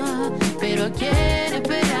 pero ¿a quién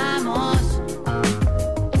esperamos?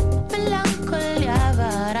 Melancolía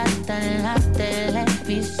barata en la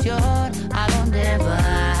televisión. ¿A dónde va?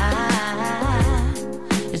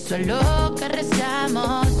 Eso es lo que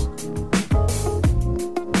rezamos.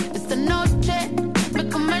 Esta noche me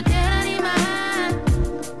convertí en animal.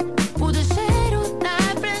 Pude ser una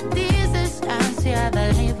aprendiz de esa ansiada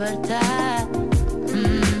libertad.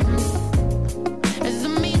 Es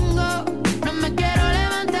domingo, no me quiero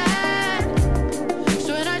levantar.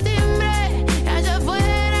 Suena el timbre y allá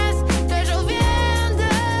afuera está lloviendo.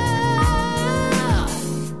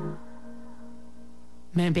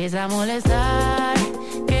 Me empieza a molestar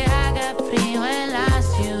que haga frío en la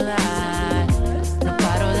ciudad. No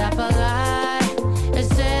paro de apagar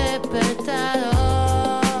ese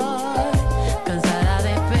despertador. Cansada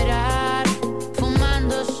de esperar,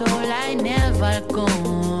 fumando sola en el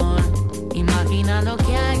balcón, imaginando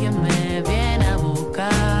que alguien me viene a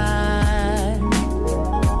buscar.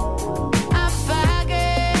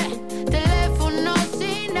 Apagué teléfono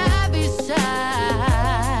sin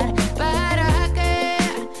avisar. ¿Para qué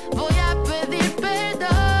voy a pedir perdón?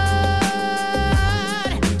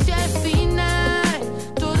 Si al final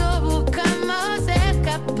todos buscamos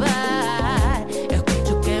escapar.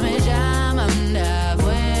 Escucho que me llaman de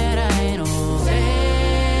afuera y no sé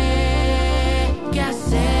qué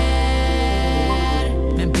hacer.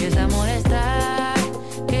 Me empieza a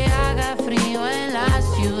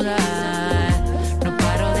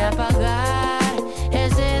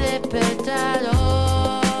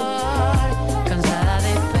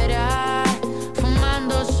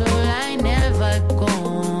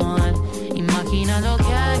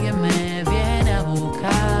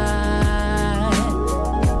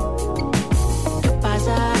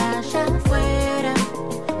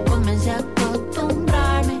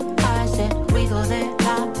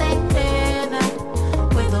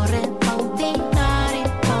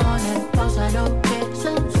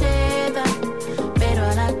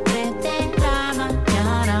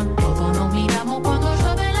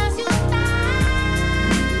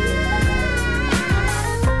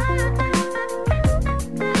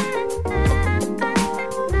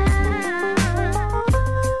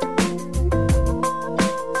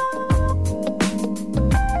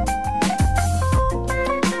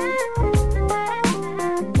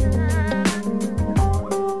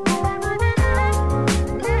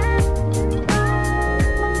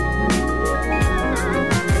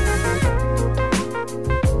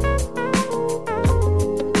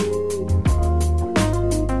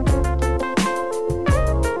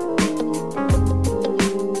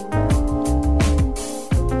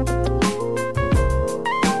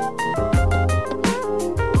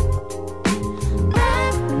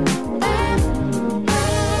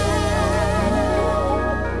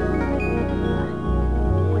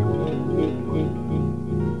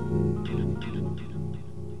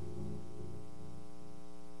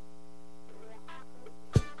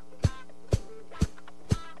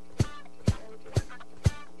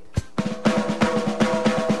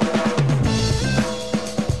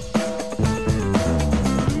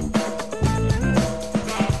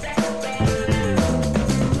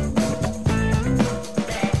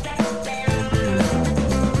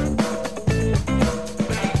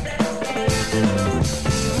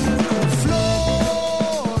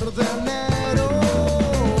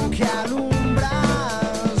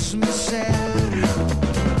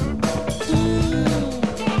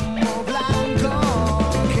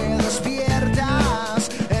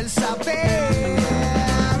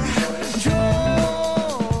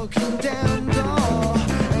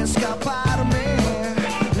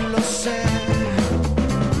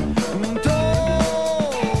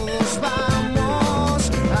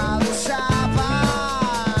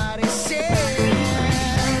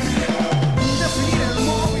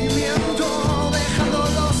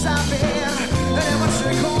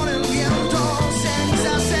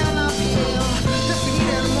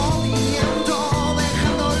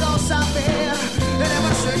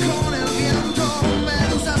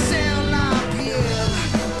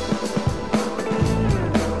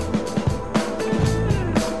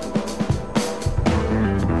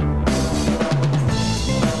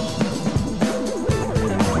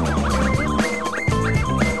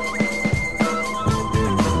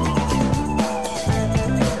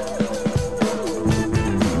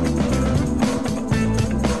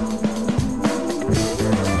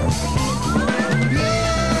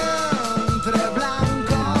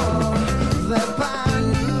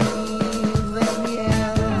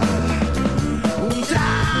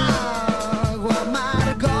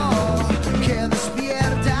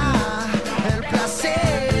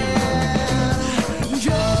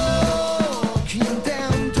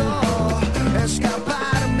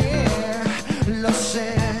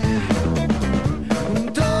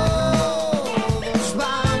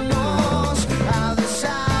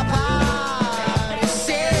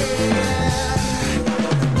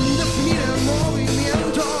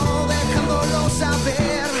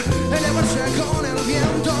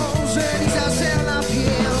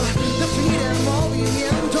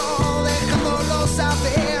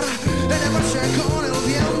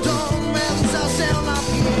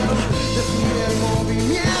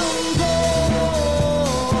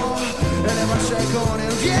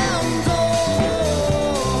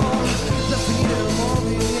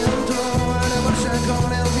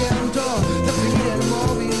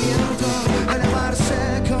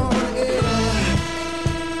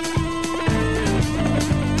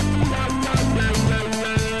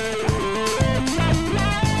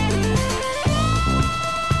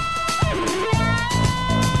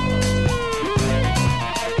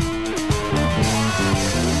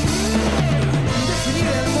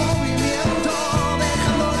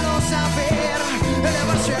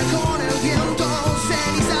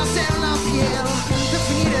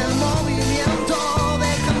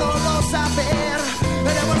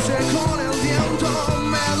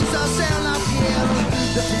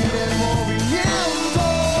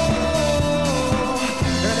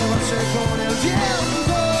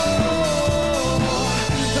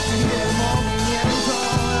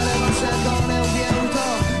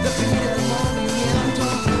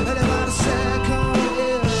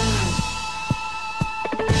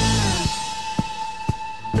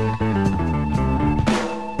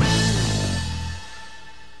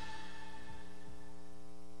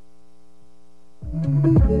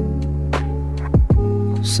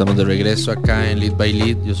Estamos de regreso acá en Lead by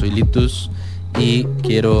Lead. Yo soy Litus y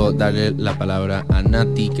quiero darle la palabra a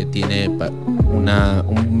Nati, que tiene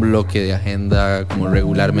un bloque de agenda como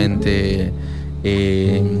regularmente.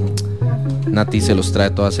 Nati se los trae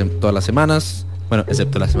todas las semanas, bueno,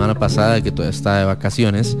 excepto la semana pasada, que todavía está de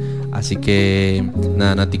vacaciones. Así que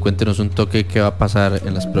nada, Nati, cuéntenos un toque qué va a pasar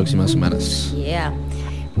en las próximas semanas. Yeah.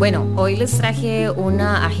 Bueno, hoy les traje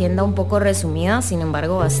una agenda un poco resumida, sin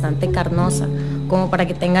embargo bastante carnosa, como para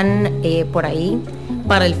que tengan por ahí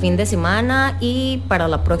para el fin de semana y para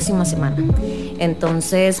la próxima semana.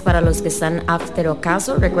 Entonces, para los que están after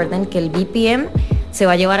ocaso, recuerden que el BPM se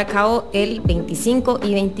va a llevar a cabo el 25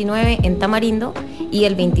 y 29 en Tamarindo, y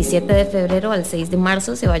el 27 de febrero al 6 de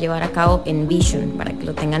marzo se va a llevar a cabo en Vision, para que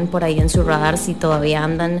lo tengan por ahí en su radar si todavía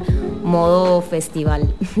andan modo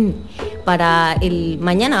festival. Para el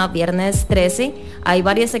mañana, viernes 13, hay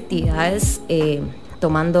varias actividades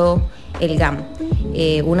tomando el GAM.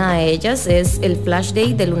 Una de ellas es el Flash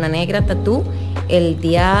Day de Luna Negra Tattoo. El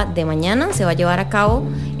día de mañana se va a llevar a cabo.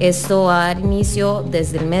 Esto va a dar inicio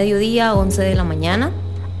desde el mediodía, 11 de la mañana.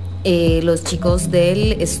 Los chicos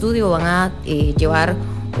del estudio van a llevar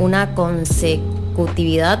una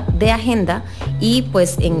consecutividad de agenda y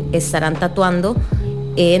pues estarán tatuando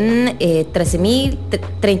en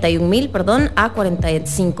 31,000 a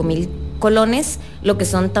 45,000 colones, lo que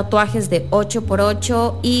son tatuajes de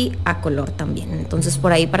 8x8 y a color también. Entonces,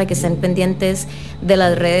 por ahí, para que estén pendientes de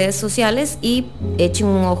las redes sociales y echen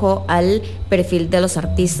un ojo al perfil de los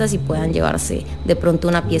artistas y puedan llevarse de pronto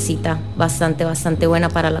una piecita bastante buena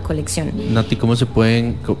para la colección. Nati, ¿cómo se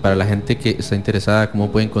pueden, para la gente que está interesada,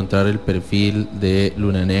 cómo puede encontrar el perfil de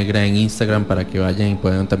Luna Negra en Instagram para que vayan y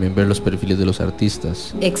puedan también ver los perfiles de los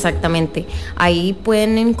artistas? Exactamente, ahí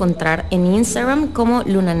pueden encontrar en Instagram como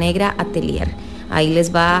Luna Negra Atelier. Ahí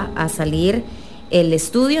les va a salir el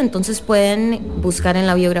estudio, entonces pueden buscar en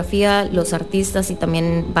la biografía los artistas y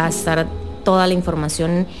también va a estar toda la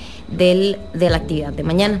información de la actividad de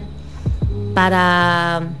mañana.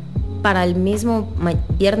 Para el mismo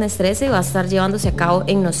viernes 13 va a estar llevándose a cabo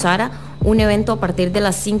en Nosara un evento a partir de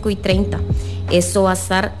las 5:30. Esto va a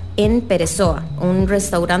estar en Perezoa, un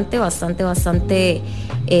restaurante bastante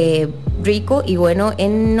rico y bueno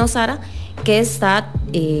en Nosara, que está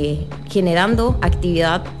generando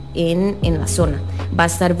actividad en la zona. Va a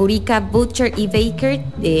estar Burica, Butcher y Baker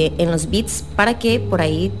en los beats, para que por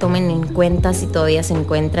ahí tomen en cuenta si todavía se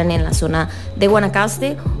encuentran en la zona de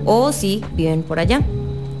Guanacaste o si viven por allá.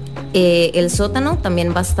 El sótano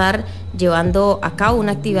también va a estar llevando a cabo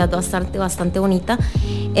una actividad bastante bonita,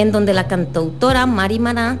 en donde la cantautora Mari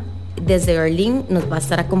Maná desde Berlín nos va a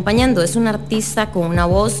estar acompañando. Es una artista con una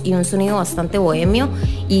voz y un sonido bastante bohemio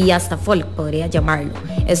y hasta folk podría llamarlo.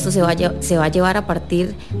 Esto se va a llevar a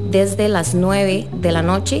partir desde las 9 de la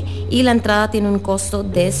noche y la entrada tiene un costo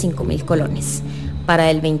de 5,000 colones. Para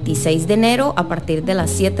el 26 de enero, a partir de las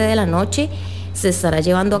 7 de la noche, se estará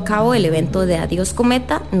llevando a cabo el evento de Adiós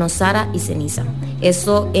Cometa, Nosara y Ceniza.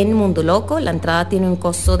 Esto en Mundo Loco. La entrada tiene un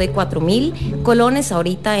costo de 4,000 colones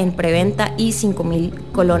ahorita en preventa y 5,000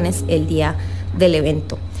 colones el día del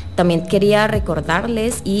evento. También quería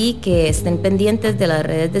recordarles y que estén pendientes de las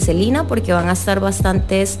redes de Celina, porque van a estar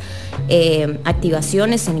bastantes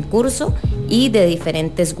activaciones en curso y de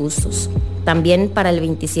diferentes gustos. También para el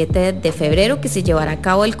 27 de febrero, que se llevará a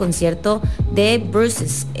cabo el concierto de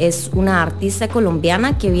Bruces. Es una artista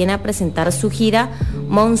colombiana que viene a presentar su gira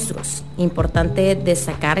Monstruos. Importante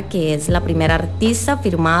destacar que es la primera artista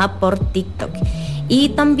firmada por TikTok. Y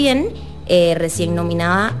también recién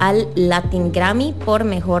nominada al Latin Grammy por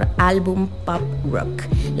Mejor Álbum Pop Rock.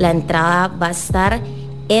 La entrada va a estar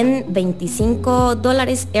en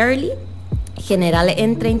 $25 early, general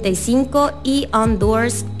en 35 y on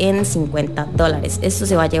doors en $50. Esto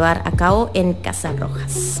se va a llevar a cabo en Casa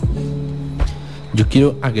Rojas. Yo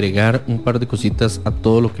quiero agregar un par de cositas a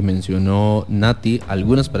todo lo que mencionó Nati,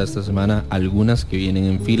 algunas para esta semana, algunas que vienen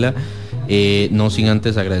en fila. No sin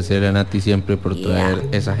antes agradecer a Nati siempre por traer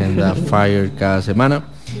esa agenda Fire cada semana.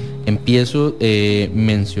 Empiezo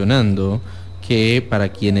mencionando que para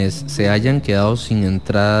quienes se hayan quedado sin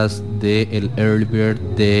entradas del Early Bird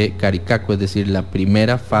de Caricaco, es decir, la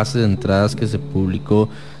primera fase de entradas que se publicó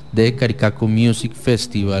de Caricaco Music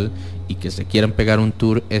Festival, y que se quieran pegar un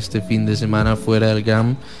tour este fin de semana fuera del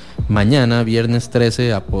GAM, mañana, viernes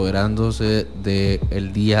 13, apoderándose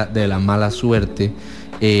del día de la mala suerte,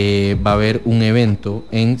 va a haber un evento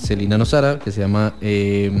en Celina Nosara que se llama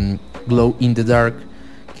Glow in the Dark,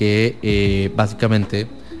 que básicamente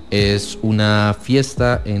es una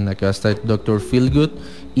fiesta en la que va a estar Dr. Feelgood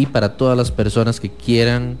y para todas las personas que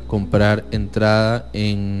quieran comprar entrada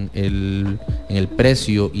en el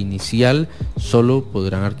precio inicial, solo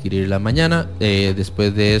podrán adquirirla mañana.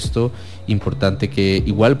 Después de esto, importante que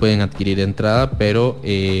igual pueden adquirir entrada, pero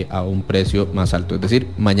a un precio más alto, es decir,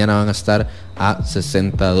 mañana van a estar a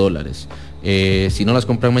 $60. Si no las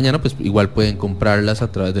compran mañana, pues igual pueden comprarlas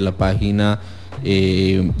a través de la página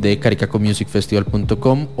de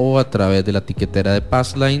caricacomusicfestival.com o a través de la tiquetera de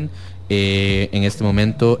Passline. En este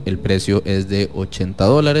momento el precio es de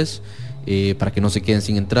 $80, para que no se queden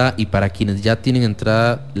sin entrada, y para quienes ya tienen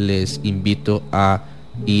entrada les invito a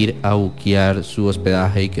ir a buquear su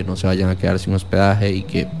hospedaje y que no se vayan a quedar sin hospedaje y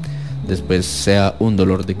que después sea un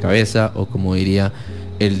dolor de cabeza, o como diría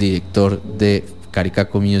el director de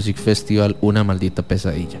Caricaco Music Festival, una maldita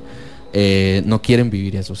pesadilla. No quieren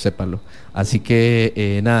vivir eso, sépanlo. Así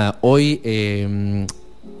que nada, hoy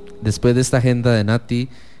después de esta agenda de Nati,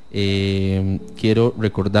 quiero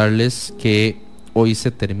recordarles que hoy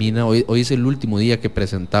se termina, hoy es el último día que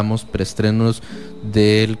presentamos preestrenos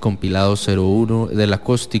del compilado 01, del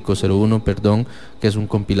acústico 01, perdón, que es un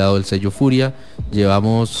compilado del sello Furia.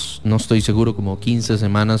 Llevamos, no estoy seguro, como 15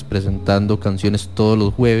 semanas presentando canciones todos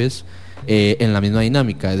los jueves, en la misma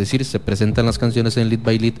dinámica, es decir, se presentan las canciones en Lit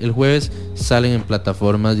by Lit el jueves, salen en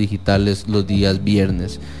plataformas digitales los días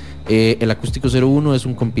viernes. El acústico 01 es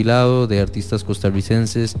un compilado de artistas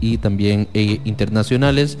costarricenses y también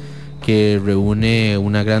internacionales, que reúne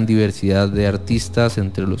una gran diversidad de artistas,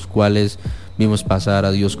 entre los cuales vimos pasar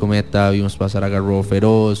a Dios Cometa, vimos pasar a Garro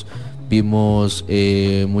Feroz, vimos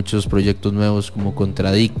muchos proyectos nuevos como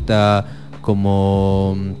Contradicta,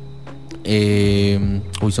 como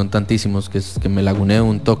son tantísimos que me laguneo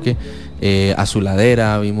un toque,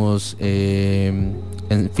 Azuladera, vimos en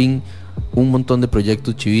fin, un montón de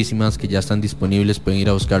proyectos chivísimas que ya están disponibles. Pueden ir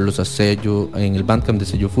a buscarlos a sello en el Bandcamp de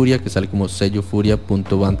Sello Furia, que sale como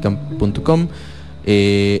sellofuria.bandcamp.com.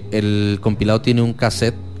 El compilado tiene un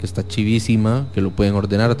cassette que está chivísima, que lo pueden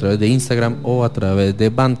ordenar a través de Instagram o a través de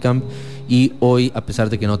Bandcamp. Y hoy, a pesar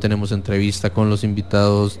de que no tenemos entrevista con los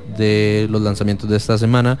invitados de los lanzamientos de esta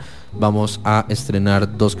semana, vamos a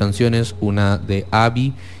estrenar 2 canciones, una de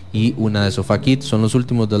Abby y una de Sofa Kid. Son los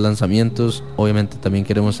últimos 2 lanzamientos. Obviamente también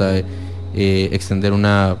queremos extender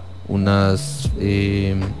unas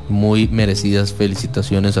muy merecidas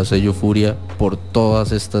felicitaciones a Sello Furia por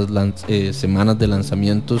todas estas semanas de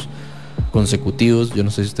lanzamientos consecutivos. Yo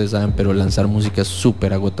no sé si ustedes saben, pero lanzar música es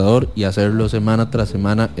súper agotador, y hacerlo semana tras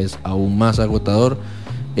semana es aún más agotador.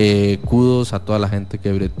 Kudos a toda la gente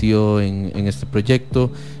que breteó en este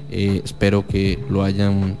proyecto. Espero que lo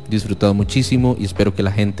hayan disfrutado muchísimo, y espero que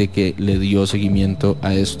la gente que le dio seguimiento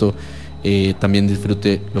a esto también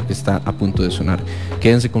disfrute lo que está a punto de sonar.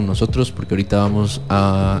 Quédense con nosotros, porque ahorita vamos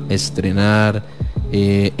a estrenar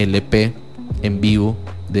el EP en vivo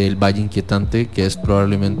del Valle Inquietante, que es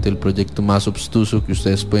probablemente el proyecto más obstuso que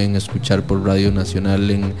ustedes pueden escuchar por Radio Nacional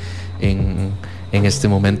en este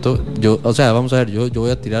momento. Vamos a ver, yo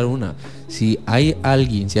voy a tirar una. Si hay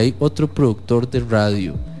otro productor de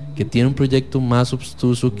radio que tiene un proyecto más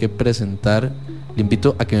obstuso que presentar, le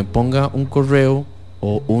invito a que me ponga un correo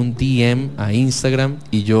o un DM a Instagram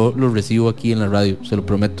y yo lo recibo aquí en la radio, se lo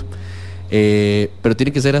prometo. Pero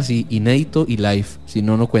tiene que ser así, inédito y live, si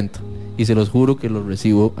no, no cuenta. Y se los juro que lo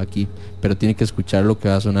recibo aquí, pero tiene que escuchar lo que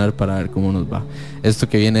va a sonar para ver cómo nos va. Esto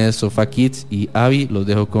que viene de Sofa Kids y Abby, los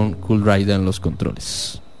dejo con Cool Rider en los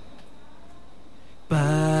controles.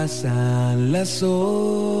 Pasan las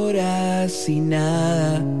horas y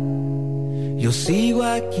nada, yo sigo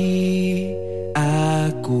aquí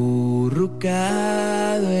acurrucado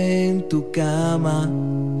en tu cama.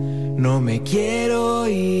 No me quiero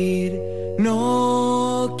ir,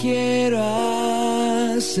 no quiero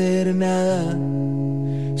hacer nada,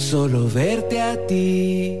 solo verte a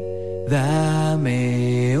ti.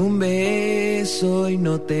 Dame un beso y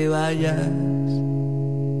no te vayas.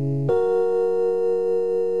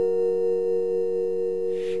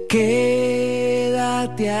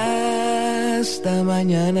 Quédate hasta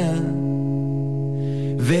mañana.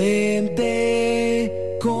 Vente,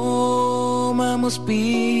 comamos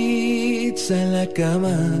pizza en la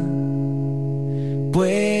cama.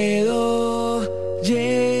 Puedo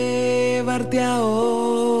llevarte a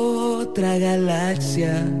otra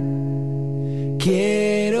galaxia.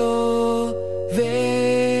 Quiero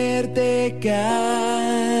verte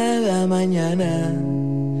cada mañana.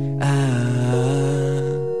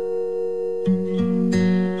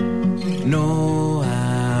 No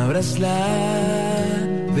abras la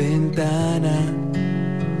ventana,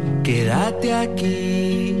 quédate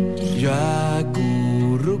aquí, yo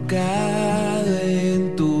acurrucado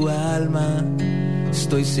en tu alma.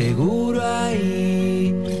 Estoy seguro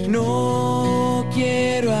ahí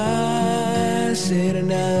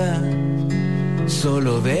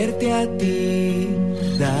solo verte a ti.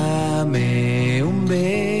 Dame un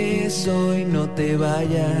beso y no te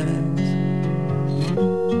vayas.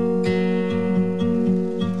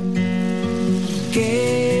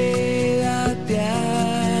 Quédate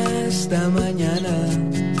hasta mañana.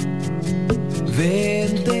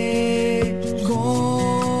 Vente,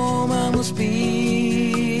 comamos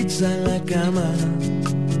pizza en la cama.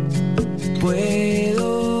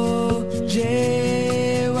 Puedo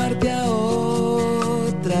llevarte a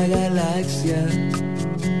otra galaxia.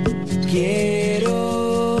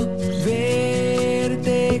 Quiero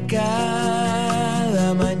verte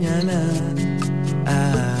cada mañana.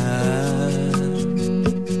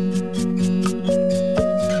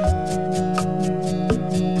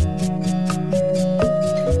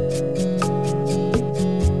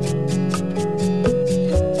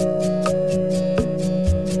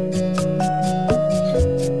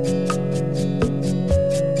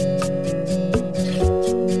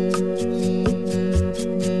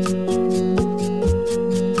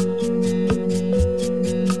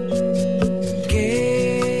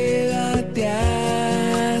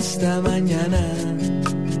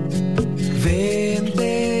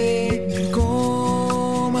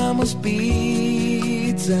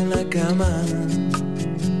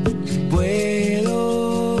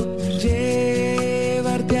 Puedo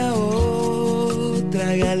llevarte a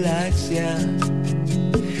otra galaxia.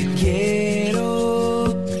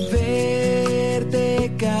 Quiero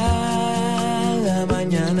verte cada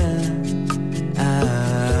mañana.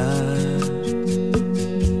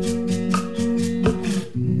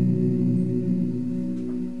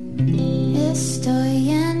 Estoy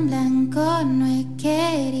en blanco, no he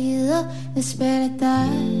querido despertar.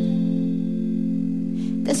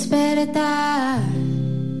 Despertar,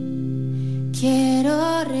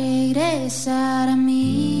 quiero regresar a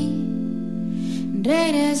mí,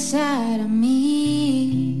 regresar a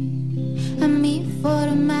mi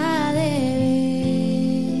forma de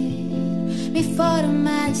ver, mi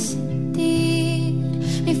forma de sentir,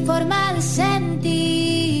 mi forma de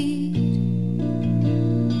sentir.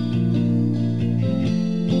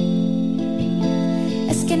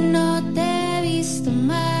 Es que no te he visto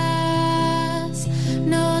más.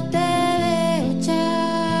 No te veo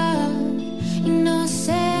ya y no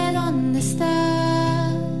sé dónde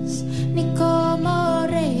estás ni cómo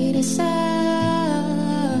regresar.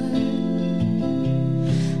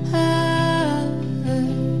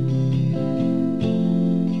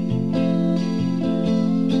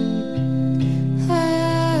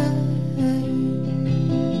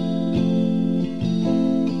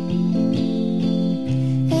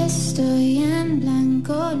 Estoy en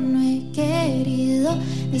blanco, no he querido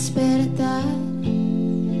despertar,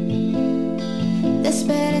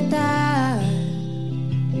 despertar.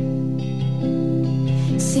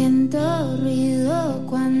 Siento ruido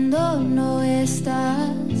cuando no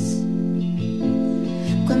estás,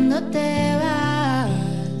 cuando te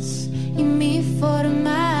vas y mi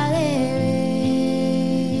forma de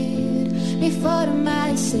ver, mi forma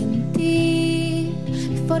de sentir,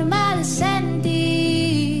 mi forma de sentir.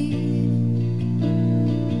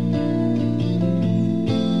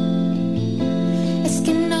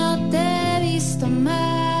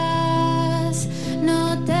 Más, no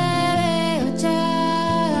te veo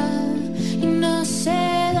ya y no sé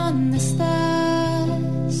dónde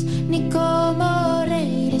estás ni cómo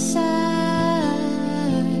regresar.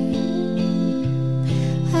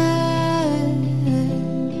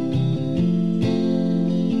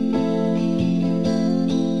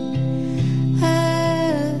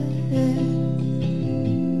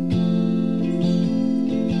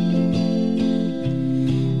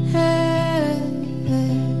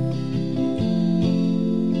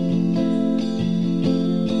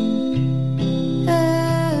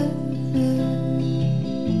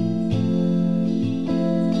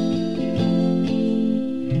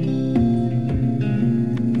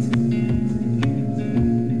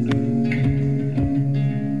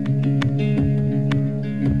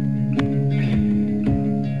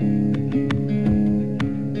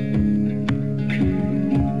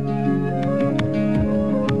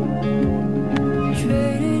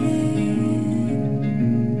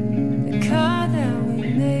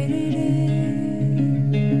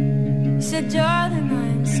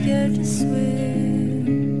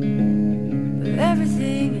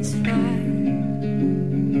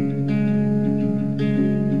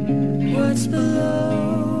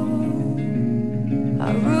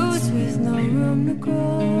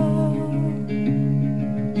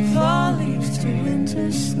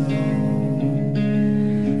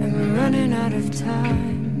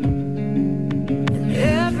 Time, and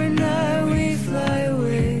every night we fly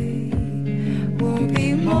away. Won't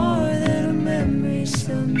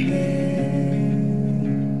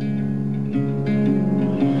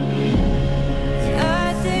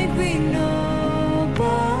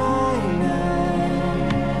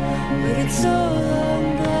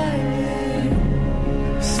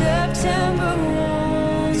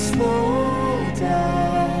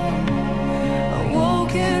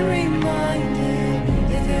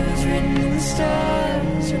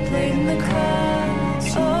stars or played in the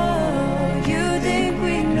clouds. Oh, you think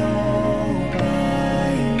we know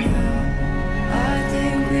by now? I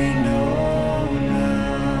think we know now.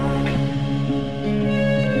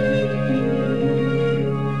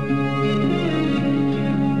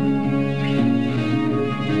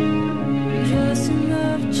 Just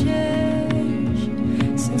enough change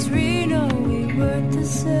since we know we weren't the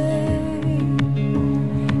same.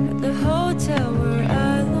 At the hotel where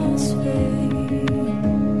I lost faith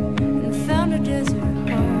and found a desert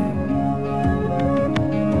heart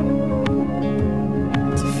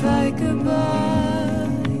to fight goodbye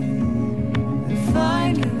and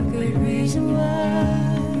find a good reason why.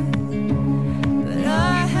 But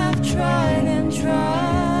I have tried and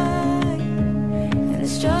tried, and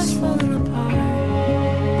it's just falling apart.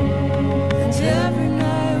 And every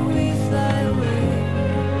night we fly away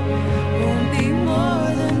won't be more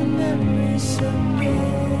than a memory someday.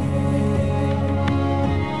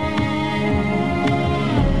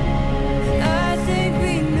 And I think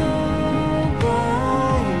we know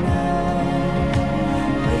by now,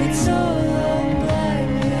 but it's so long black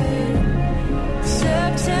day.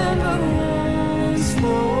 September won't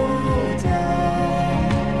slow down.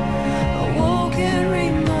 Awoke and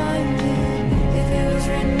reminded, if it was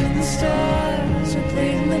written in the stars or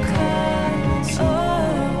played in the clouds. Oh,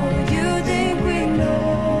 you think we know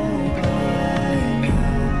by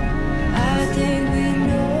now? I think we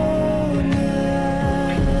know now.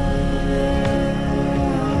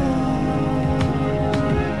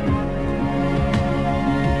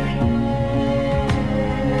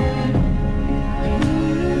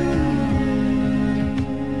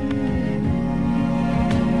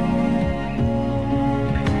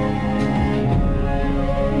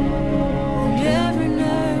 And every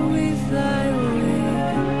night we fly away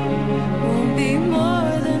won't be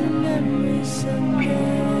more than a memory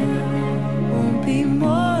someday. Won't be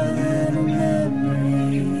more than a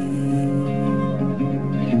memory.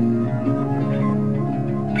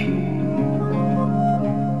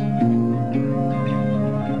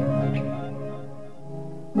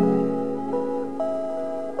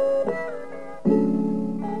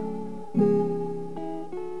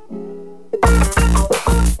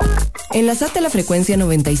 Enlazate a la frecuencia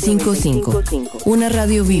 95.5, una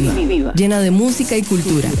radio viva, llena de música y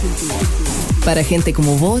cultura. Para gente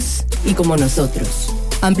como vos y como nosotros.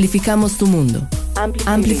 Amplificamos tu mundo.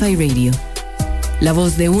 Amplify Radio. La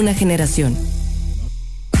voz de una generación.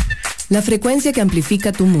 La frecuencia que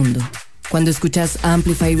amplifica tu mundo. Cuando escuchas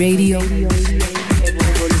Amplify Radio,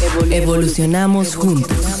 evolucionamos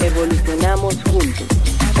juntos.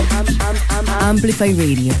 Amplify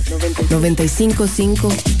Radio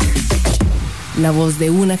 95.5. La voz de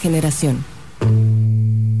una generación.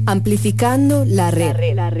 Amplificando la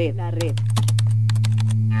red.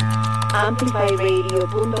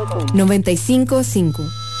 AmplifyRadio.com 95.5.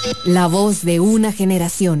 La voz de una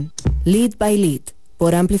generación. Lead by Lead.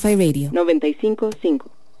 Por Amplify Radio 95.5.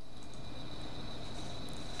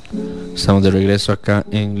 Estamos de regreso acá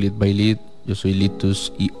en Lead by Lead. Yo soy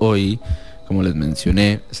Litus y hoy, como les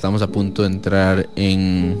mencioné, estamos a punto de entrar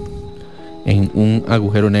en un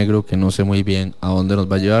agujero negro que no sé muy bien a dónde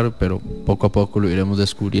nos va a llevar, pero poco a poco lo iremos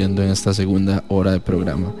descubriendo en esta segunda hora de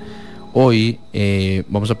programa. Hoy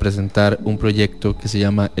vamos a presentar un proyecto que se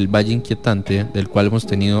llama El Valle Inquietante, del cual hemos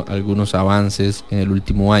tenido algunos avances en el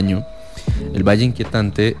último año. El Valle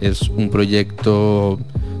Inquietante es un proyecto,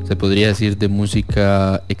 se podría decir, de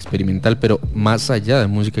música experimental, pero más allá de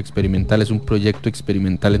música experimental, es un proyecto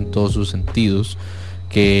experimental en todos sus sentidos,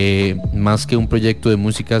 que más que un proyecto de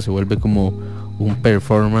música se vuelve como un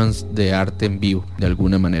performance de arte en vivo, de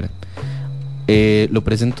alguna manera. Lo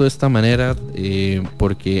presento de esta manera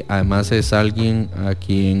porque además es alguien a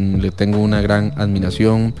quien le tengo una gran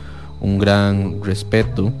admiración, un gran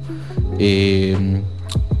respeto.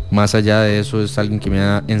 Más allá de eso, es alguien que me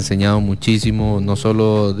ha enseñado muchísimo, no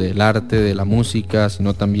solo del arte, de la música,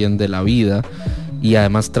 sino también de la vida. Y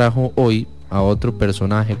además trajo hoy a otro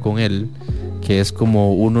personaje con él, que es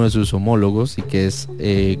como uno de sus homólogos y que es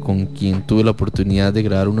con quien tuve la oportunidad de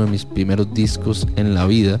grabar uno de mis primeros discos en la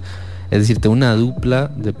vida. Es decir, tengo una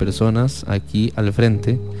dupla de personas aquí al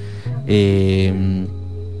frente,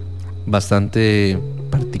 bastante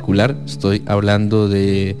particular. Estoy hablando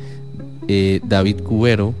de David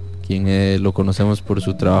Cubero, quien lo conocemos por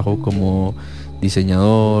su trabajo como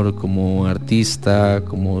diseñador, como artista,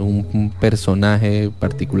 como un personaje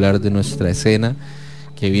particular de nuestra escena,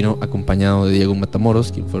 que vino acompañado de Diego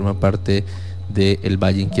Matamoros, quien forma parte de El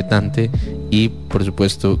Valle Inquietante. Y por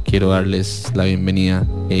supuesto quiero darles la bienvenida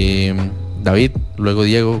David, luego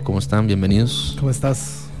Diego. ¿Cómo están? Bienvenidos. ¿Cómo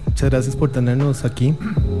estás? Muchas gracias por tenernos aquí.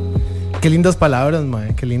 Qué lindas palabras,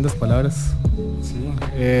 mae, qué lindas palabras. Sí,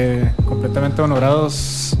 completamente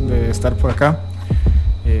honorados de estar por acá.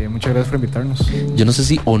 Muchas gracias por invitarnos. Yo no sé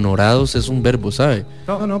si honorados es un verbo, ¿sabe?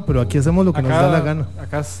 No, pero aquí hacemos lo que nos da la gana.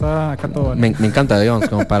 Acá todo. Me encanta, digamos,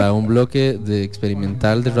 como para un bloque de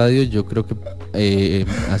experimental de radio, yo creo que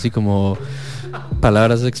así como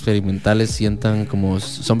palabras experimentales sientan como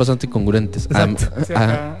son bastante congruentes. Sí,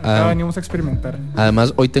 acá venimos a experimentar.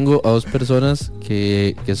 Además, hoy tengo a dos personas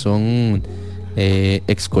que son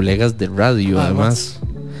ex colegas de radio, además.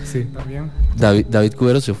 Sí, también. David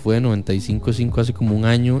Cubero se fue de 95.5 hace como un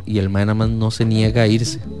año y el man nada más no se niega a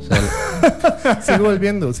irse. O sea, sigo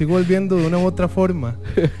volviendo de una u otra forma.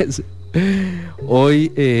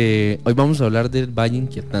 Hoy vamos a hablar del Valle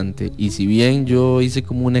Inquietante, y si bien yo hice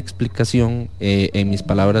como una explicación, en mis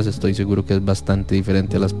palabras estoy seguro que es bastante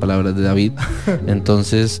diferente a las palabras de David.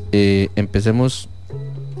 Entonces empecemos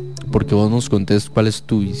porque vos nos contés cuál es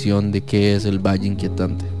tu visión de qué es el Valle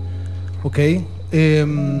Inquietante. Ok,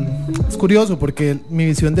 es curioso porque mi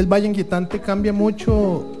visión del Valle Inquietante cambia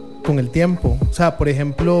mucho con el tiempo. O sea, por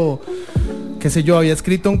ejemplo, qué sé yo, había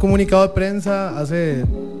escrito un comunicado de prensa hace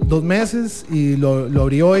 2 meses y lo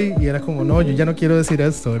abrí hoy y era como, no, yo ya no quiero decir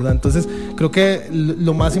esto, ¿verdad? Entonces creo que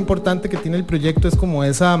lo más importante que tiene el proyecto es como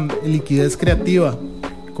esa liquidez creativa,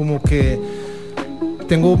 como que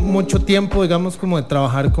tengo mucho tiempo, digamos, como de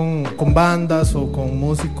trabajar con bandas o con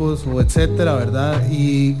músicos o etcétera, ¿verdad?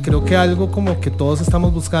 Y creo que algo como que todos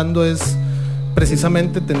estamos buscando es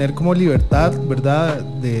precisamente tener como libertad, ¿verdad?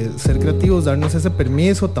 De ser creativos, darnos ese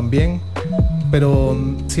permiso también, pero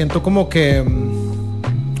siento como que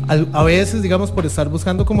a veces, digamos, por estar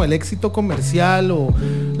buscando como el éxito comercial o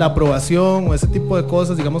la aprobación o ese tipo de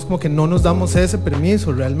cosas, digamos, como que no nos damos ese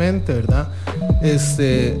permiso realmente, ¿verdad?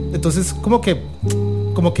 Entonces como que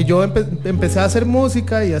yo empecé a hacer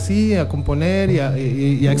música y así, a componer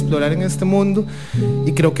y a explorar en este mundo,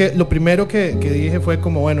 y creo que lo primero que dije fue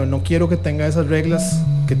como, bueno, no quiero que tenga esas reglas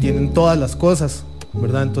que tienen todas las cosas,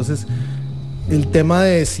 ¿verdad? Entonces el tema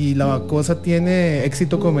de si la cosa tiene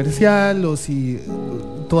éxito comercial o si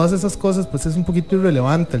todas esas cosas, pues es un poquito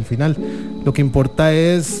irrelevante al final. Lo que importa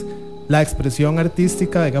es la expresión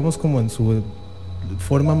artística, digamos, como en su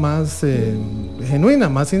forma más genuina,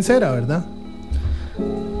 más sincera, ¿verdad?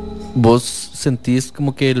 ¿Vos sentís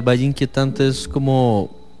como que el Valle Inquietante es como,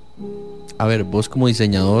 a ver, vos como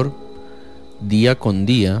diseñador, día con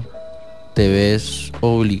día te ves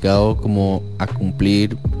obligado como a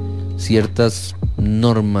cumplir ciertas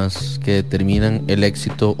normas que determinan el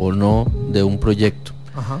éxito o no de un proyecto?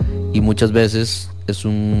 Ajá. Y muchas veces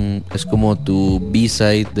es como tu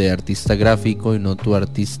B-side de artista gráfico y no tu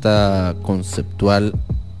artista conceptual,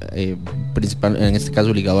 principal, en este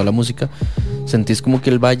caso ligado a la música. ¿Sentís como que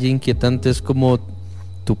el Valle Inquietante es como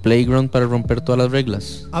tu playground para romper todas las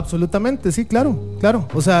reglas? Absolutamente, sí, claro.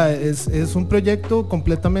 O sea, es un proyecto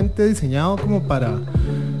completamente diseñado como para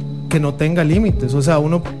que no tenga límites. O sea,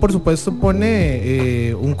 uno por supuesto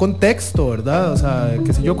pone un contexto, ¿verdad? O sea,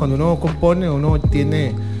 qué sé yo, cuando uno compone, uno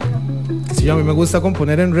tiene, qué sé yo, a mí me gusta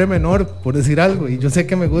componer en re menor, por decir algo, y yo sé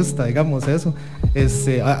que me gusta, digamos, eso.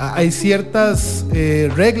 Hay ciertas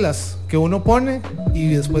reglas que uno pone y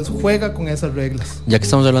después juega con esas reglas. Ya que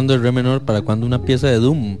estamos hablando de re menor, ¿para cuándo una pieza de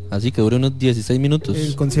Doom? Así que dure unos 16 minutos.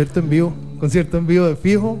 El concierto en vivo de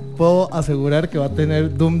fijo, puedo asegurar que va a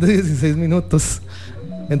tener Doom de 16 minutos,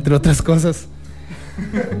 entre otras cosas.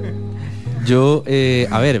 Yo,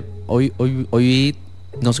 a ver, hoy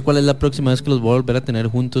no sé cuál es la próxima vez que los voy a volver a tener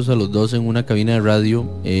juntos a los dos en una cabina de radio.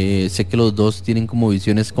 Sé que los dos tienen como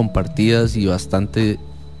visiones compartidas y bastante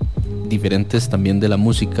diferentes también de la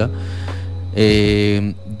música.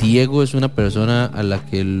 Diego es una persona a la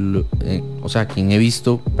que, o sea, quien he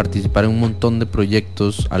visto participar en un montón de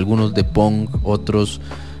proyectos, algunos de punk, otros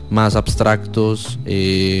más abstractos.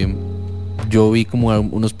 Yo vi como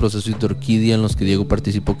unos procesos de Orquídea en los que Diego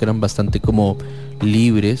participó que eran bastante como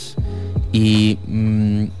libres. Y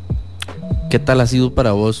 ¿qué tal ha sido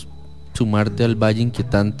para vos sumarte al Valle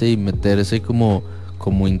Inquietante y meterse como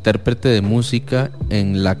intérprete de música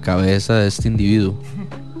en la cabeza de este individuo?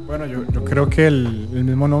 Bueno, yo creo que el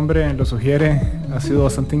mismo nombre lo sugiere, ha sido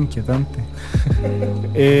bastante inquietante.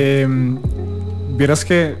 Vieras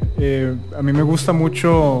que a mí me gusta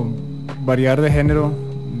mucho variar de género,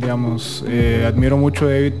 digamos. Admiro mucho a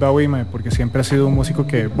David Bowie porque siempre ha sido un músico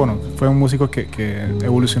que, bueno, fue un músico que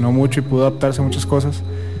evolucionó mucho y pudo adaptarse a muchas cosas,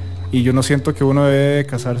 y yo no siento que uno debe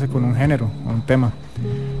casarse con un género o un tema.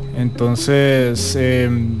 Entonces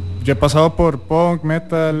yo he pasado por punk,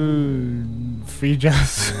 metal, free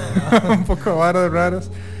jazz, un poco varas raras,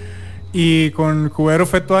 y con Cubero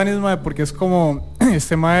fue Tuanis, porque es como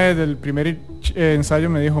este mae del primer ensayo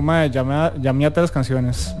me dijo, mae, llamate las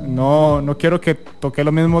canciones. No quiero que toque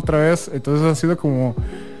lo mismo otra vez. Entonces ha sido como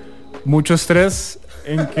mucho estrés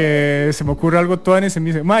en que se me ocurre algo tuanis y me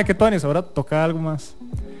dice, mae, ¿qué tuanis? Ahora toca algo más.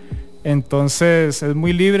 Entonces es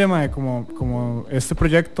muy libre, mae, como este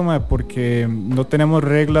proyecto, mae, porque no tenemos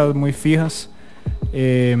reglas muy fijas.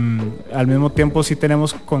 Al mismo tiempo sí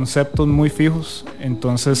tenemos conceptos muy fijos.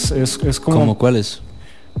 Entonces es como... ¿Cómo cuáles?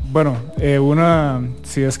 Bueno, una,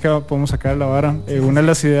 si es que podemos sacar la vara, una de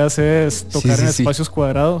las ideas es tocar en espacios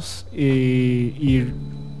cuadrados y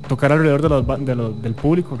tocar alrededor del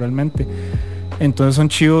público realmente. Entonces son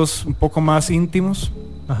chivos un poco más íntimos.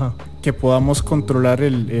 Ajá. Que podamos controlar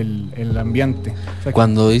el ambiente. O sea,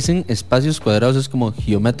 cuando dicen espacios cuadrados es como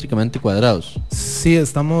geométricamente cuadrados. Sí,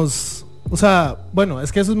 estamos... O sea, bueno,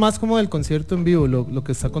 es que eso es más como del concierto en vivo, lo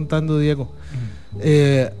que está contando Diego.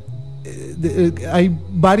 Hay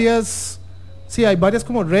varias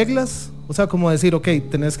como reglas, o sea, como decir, ok,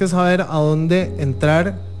 tenés que saber a dónde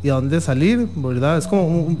entrar y a dónde salir, ¿verdad? Es como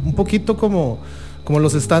un poquito como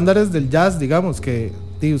los estándares del jazz, digamos, que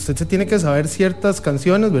usted se tiene que saber ciertas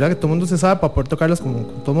canciones, ¿verdad? Que todo el mundo se sabe para poder tocarlas como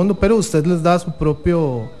todo el mundo, pero usted les da su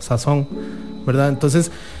propio sazón, ¿verdad?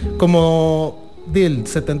 Entonces, como el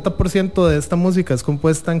 70% de esta música es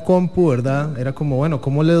compuesta en compu, ¿verdad? Era como, bueno,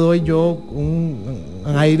 ¿cómo le doy yo un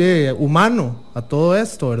aire humano a todo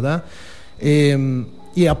esto, ¿verdad?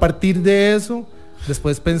 Y a partir de eso,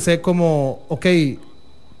 después pensé como, ok,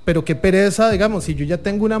 pero qué pereza, digamos, si yo ya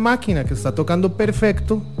tengo una máquina que está tocando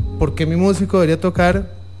perfecto, ¿por qué mi músico debería tocar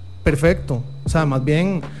perfecto? O sea, más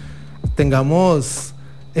bien tengamos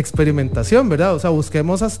experimentación, ¿verdad? O sea,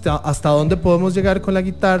 busquemos hasta dónde podemos llegar con la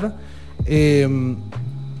guitarra,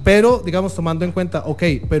 pero digamos tomando en cuenta, ok,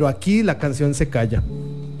 pero aquí la canción se calla,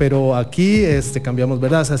 pero aquí cambiamos,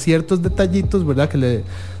 ¿verdad? O sea, ciertos detallitos, ¿verdad? Que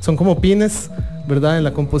son como pines, ¿verdad? En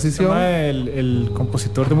la composición. El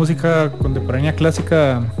compositor de música contemporánea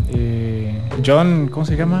clásica, John, ¿cómo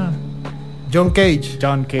se llama? John Cage.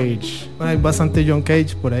 Hay bastante John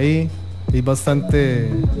Cage por ahí, y bastante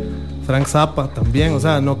Frank Zappa también. O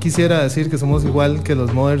sea, no quisiera decir que somos igual que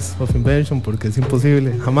los Mothers of Invention, porque es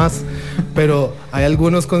imposible, jamás. Pero hay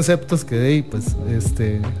algunos conceptos que pues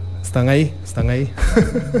están ahí.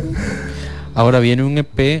 Ahora viene un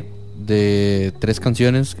EP de 3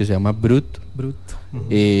 canciones que se llama Brut.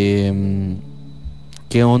 Uh-huh.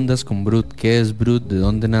 ¿Qué ondas con Brut? ¿Qué es Brut? ¿De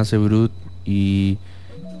dónde nace Brut? Y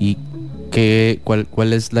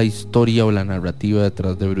cuál es la historia o la narrativa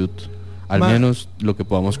detrás de Brut, al menos lo que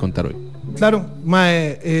podamos contar hoy. Claro,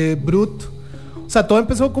 Brut, o sea, todo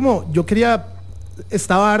empezó como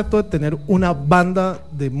estaba harto de tener una banda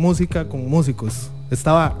de música con músicos,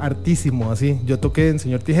 estaba hartísimo así. Yo toqué en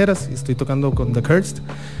Señor Tijeras y estoy tocando con The Cursed,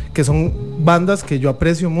 que son bandas que yo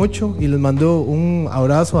aprecio mucho, y les mando un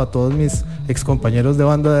abrazo a todos mis ex compañeros de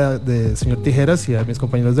banda de Señor Tijeras y a mis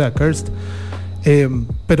compañeros de The Cursed.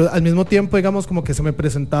 Pero al mismo tiempo, digamos, como que se me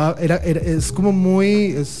presentaba, es como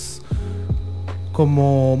muy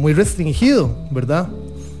restringido, ¿verdad?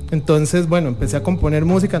 Entonces, bueno, empecé a componer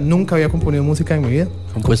música. Nunca había componido música en mi vida.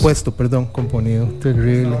 Componido.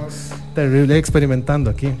 Terrible experimentando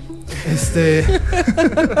aquí.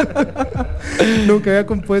 Nunca había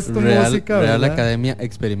compuesto música, ¿verdad? Real Academia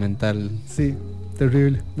Experimental. Sí,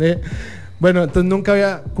 terrible. Bueno, entonces nunca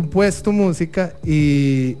había compuesto música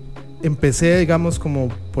y empecé, digamos, como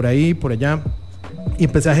por ahí, por allá, y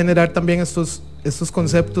empecé a generar también estos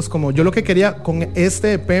conceptos. Como yo lo que quería con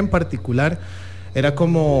este EP en particular era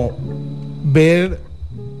como ver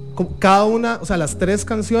cada una, o sea, las 3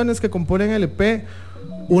 canciones que componen el EP,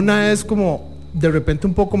 una es como de repente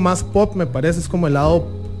un poco más pop, me parece, es como el lado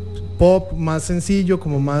pop más sencillo,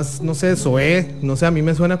 como más, no sé, soe, no sé, a mí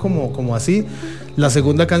me suena como así. La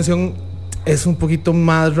segunda canción es un poquito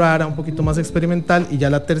más rara, un poquito más experimental, y ya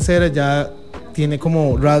la tercera ya tiene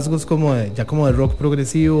como rasgos como de rock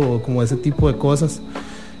progresivo o como ese tipo de cosas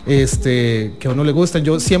que a uno le gustan.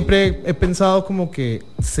 Yo siempre he pensado como que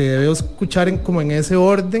se debe escuchar como en ese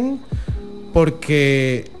orden,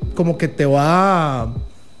 porque como que te va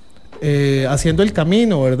haciendo el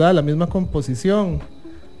camino, ¿verdad? La misma composición.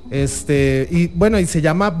 Y bueno, y se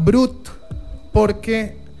llama Brut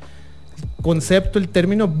porque el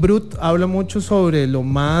término Brut habla mucho sobre lo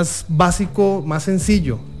más básico, más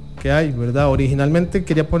sencillo que hay, ¿verdad? Originalmente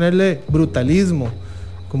quería ponerle brutalismo,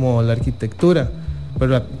 como la arquitectura,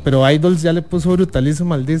 pero Idols ya le puso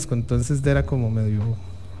brutalismo al disco, entonces era como medio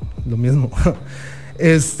lo mismo.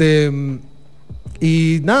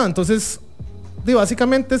 Y nada, entonces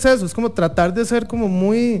básicamente es eso, es como tratar de ser como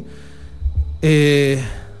muy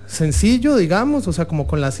sencillo, digamos, o sea, como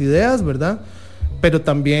con las ideas, ¿verdad? pero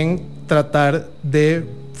también tratar de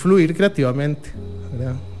fluir creativamente,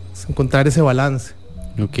 ¿verdad? Es encontrar ese balance.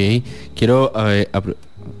 Ok, quiero,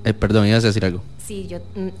 perdón, ibas a decir algo. Sí, yo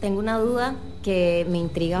tengo una duda que me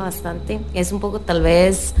intriga bastante. Es un poco, tal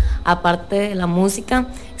vez, aparte de la música,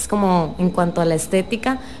 es como en cuanto a la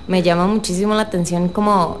estética, me llama muchísimo la atención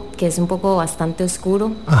como que es un poco bastante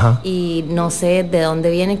oscuro. Ajá. Y no sé de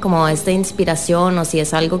dónde viene como esta inspiración o si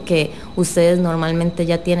es algo que ustedes normalmente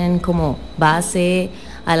ya tienen como base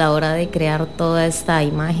a la hora de crear toda esta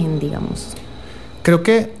imagen, digamos. Creo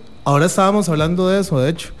que ahora estábamos hablando de eso, de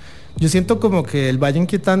hecho. Yo siento como que el Valle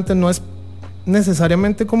Inquietante no es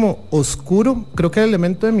necesariamente como oscuro. Creo que el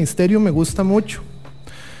elemento de misterio me gusta mucho.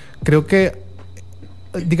 Creo que,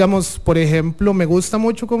 digamos, por ejemplo, me gusta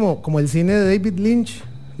mucho como el cine de David Lynch,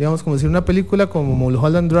 digamos, como decir una película como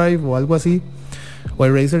Mulholland Drive o algo así, o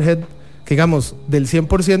Eraserhead, que digamos, del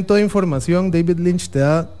 100% de información, David Lynch te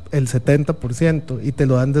da el 70% y te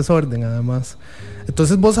lo da en desorden además.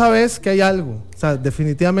 Entonces vos sabés que hay algo, o sea,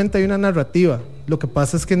 definitivamente hay una narrativa. Lo que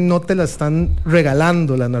pasa es que no te la están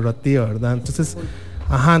regalando la narrativa, ¿verdad? Entonces,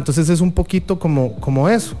 entonces es un poquito como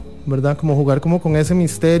eso, ¿verdad? Como jugar como con ese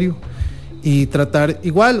misterio y tratar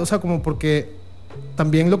igual, o sea, como porque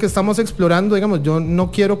también lo que estamos explorando, digamos, yo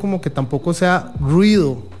no quiero como que tampoco sea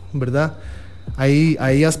ruido, ¿verdad?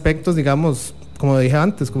 Hay aspectos, digamos, como dije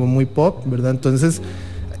antes, como muy pop, ¿verdad? Entonces,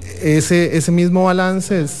 ese mismo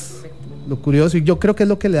balance es lo curioso y yo creo que es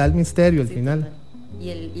lo que le da el misterio al final.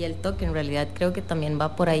 Y el toque en realidad creo que también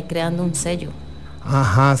va por ahí creando un sello.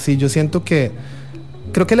 Ajá, sí, yo siento que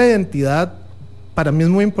creo que la identidad para mí es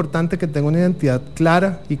muy importante que tenga una identidad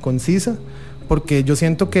clara y concisa, porque yo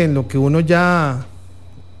siento que en lo que uno ya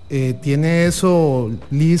tiene eso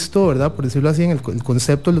listo, ¿verdad? Por decirlo así, el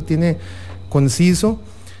concepto lo tiene conciso,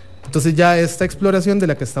 entonces ya esta exploración de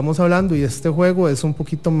la que estamos hablando y este juego es un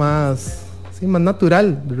poquito más, sí, más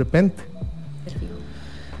natural de repente.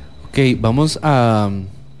 Ok, hoy vamos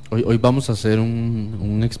a hacer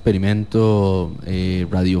un experimento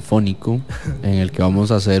radiofónico en el que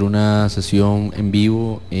vamos a hacer una sesión en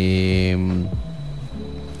vivo en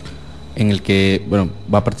el que, bueno,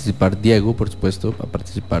 va a participar Diego, por supuesto, va a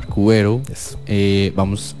participar Cubero.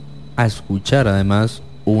 Vamos a escuchar además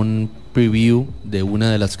un preview de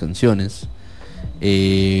una de las canciones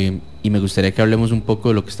y me gustaría que hablemos un poco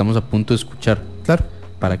de lo que estamos a punto de escuchar. Claro.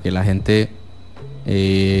 Para que la gente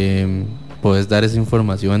puedes dar esa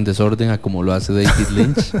información en desorden a como lo hace David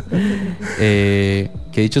Lynch.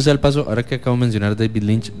 Que dicho sea el paso, ahora que acabo de mencionar David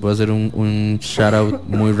Lynch, voy a hacer un shout out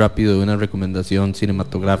muy rápido de una recomendación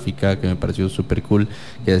cinematográfica que me pareció súper cool,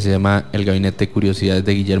 que se llama El Gabinete de Curiosidades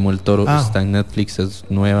de Guillermo del Toro. Está en Netflix, es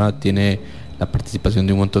nueva, tiene la participación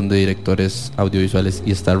de un montón de directores audiovisuales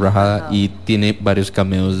y está rajada y tiene varios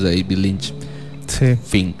cameos de David Lynch. Sí.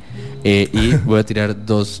 Fin. Y voy a tirar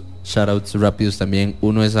dos shoutouts rápidos también.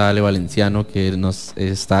 Uno es a Ale Valenciano, que nos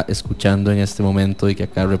está escuchando en este momento y que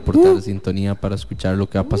acaba de reportar sintonía para escuchar lo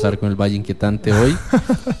que va a pasar con el Valle Inquietante hoy.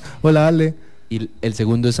 Hola, Ale. Y el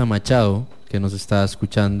segundo es a Machado, que nos está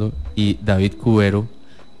escuchando, y David Cubero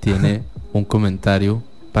tiene un comentario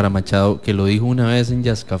para Machado que lo dijo una vez en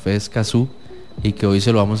Jazz Café Escazú y que hoy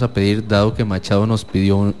se lo vamos a pedir, dado que Machado nos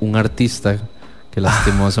pidió un artista que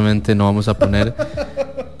lastimosamente no vamos a poner.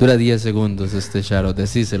 Dura 10 segundos este shoutout.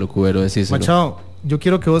 Decíselo, Cubero, decíselo. Machado, yo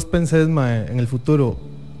quiero que vos penses, mae, en el futuro,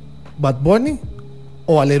 ¿Bad Bunny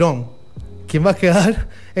o Valerón? ¿Quién va a quedar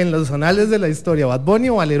en los anales de la historia, Bad Bunny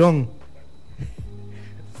o Valerón?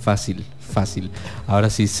 Fácil. Ahora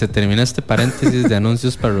sí, se termina este paréntesis de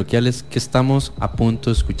anuncios parroquiales que estamos a punto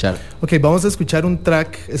de escuchar. Ok, vamos a escuchar un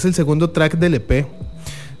track, es el segundo track del EP.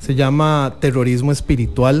 Se llama Terrorismo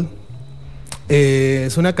Espiritual.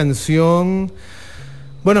 Es una canción,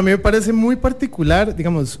 bueno, a mí me parece muy particular.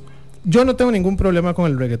 Digamos, yo no tengo ningún problema con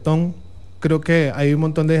el reggaetón. Creo que hay un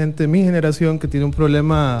montón de gente de mi generación que tiene un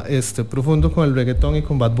problema profundo con el reggaetón y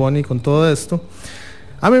con Bad Bunny y con todo esto.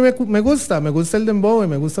 A mí me gusta el dembow y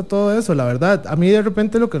me gusta todo eso, la verdad. A mí de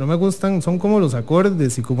repente lo que no me gustan son como los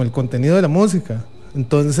acordes y como el contenido de la música.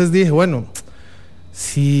 Entonces dije, bueno,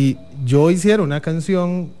 si yo hiciera una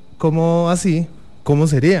canción como así, ¿cómo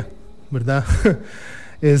sería? ¿Verdad?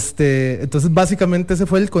 Entonces básicamente ese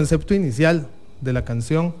fue el concepto inicial de la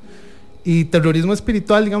canción. Y terrorismo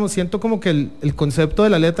espiritual, digamos, siento como que el concepto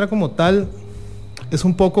de la letra como tal es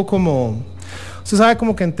un poco como, usted sabe,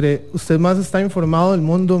 como que entre usted más está informado del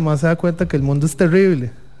mundo, más se da cuenta que el mundo es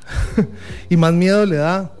terrible y más miedo le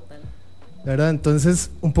da, ¿verdad?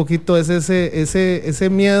 Entonces un poquito es ese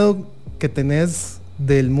miedo que tenés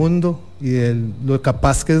del mundo y de lo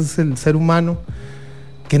capaz que es el ser humano,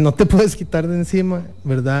 que no te puedes quitar de encima,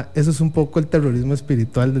 ¿verdad? Eso es un poco el terrorismo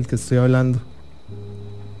espiritual del que estoy hablando.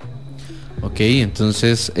 Ok,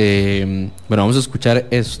 entonces, bueno, vamos a escuchar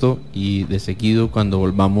esto y de seguido cuando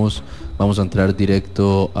volvamos vamos a entrar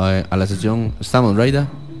directo a la sesión. ¿Estamos, Raida?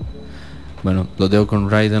 Bueno, los dejo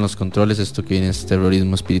con Raida en los controles. Esto que viene es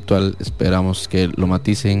terrorismo espiritual. Esperamos que lo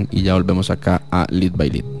maticen y ya volvemos acá a Lead by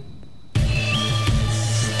Lead.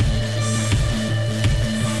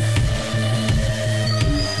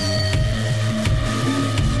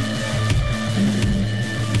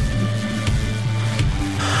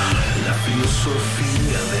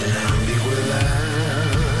 Filosofía de la ambigüedad.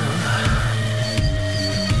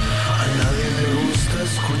 A nadie le gusta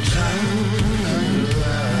escuchar la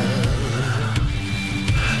verdad.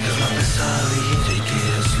 Es la pesadilla y qué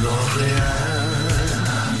es lo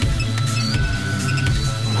real.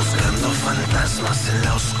 Buscando fantasmas en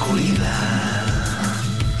la oscuridad.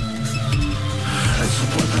 La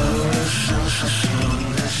insoportable sensación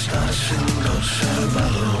de estar siendo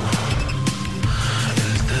observado.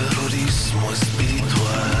 Terrorismo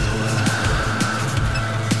espiritual.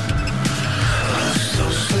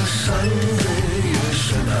 Restos de sangre y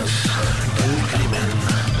escenas del crimen.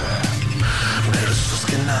 Versos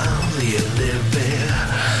que nadie debe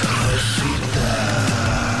recitar.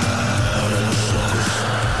 Abre los ojos,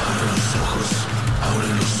 abre los ojos, abre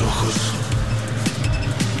los ojos.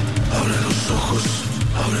 Abre los ojos,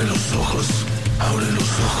 abre los ojos, abre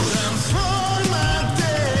los ojos.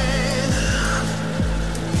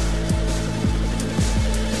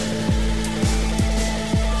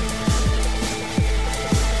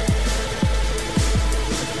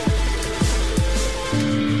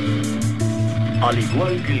 Al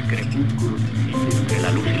igual que el crepúsculo existe entre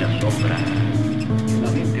la luz y la sombra, en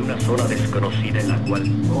la mente una zona desconocida en la cual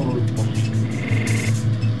todo es posible.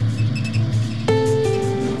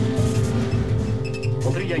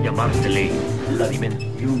 Podría llamársele la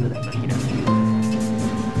dimensión de la imaginación.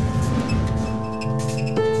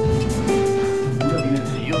 Una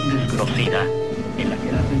dimensión desconocida en la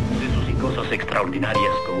que nacen sucesos y cosas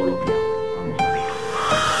extraordinarias como lo que vamos a ver.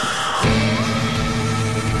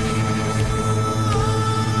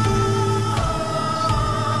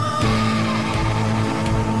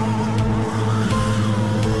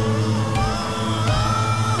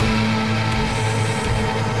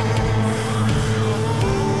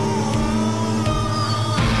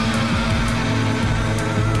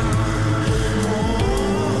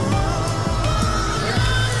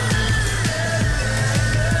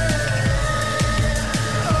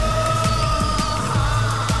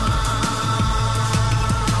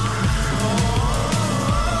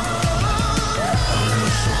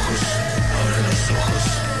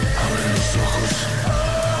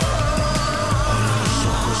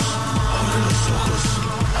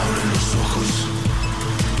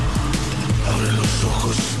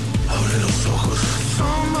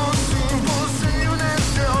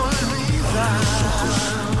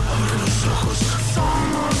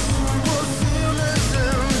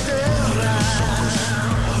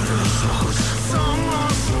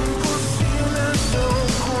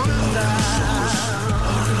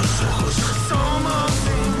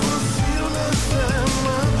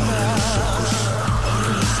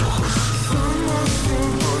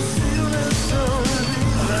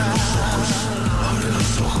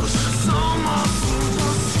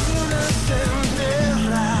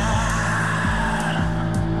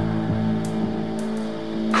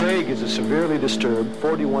 Severely disturbed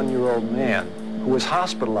 41-year-old man who was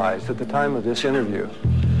hospitalized at the time of this interview.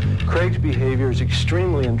 Craig's behavior is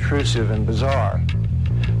extremely intrusive and bizarre.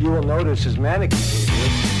 You will notice his manic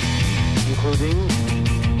behavior, including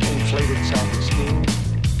inflated self-esteem,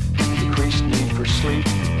 decreased need for sleep,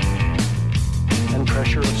 and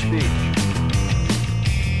pressure of speech.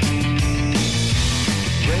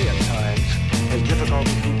 Jay at times has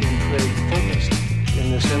difficulty keeping Craig focused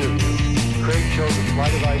in this interview. Craig shows a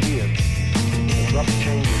flight of ideas, abrupt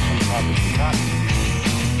changes from topic to topic.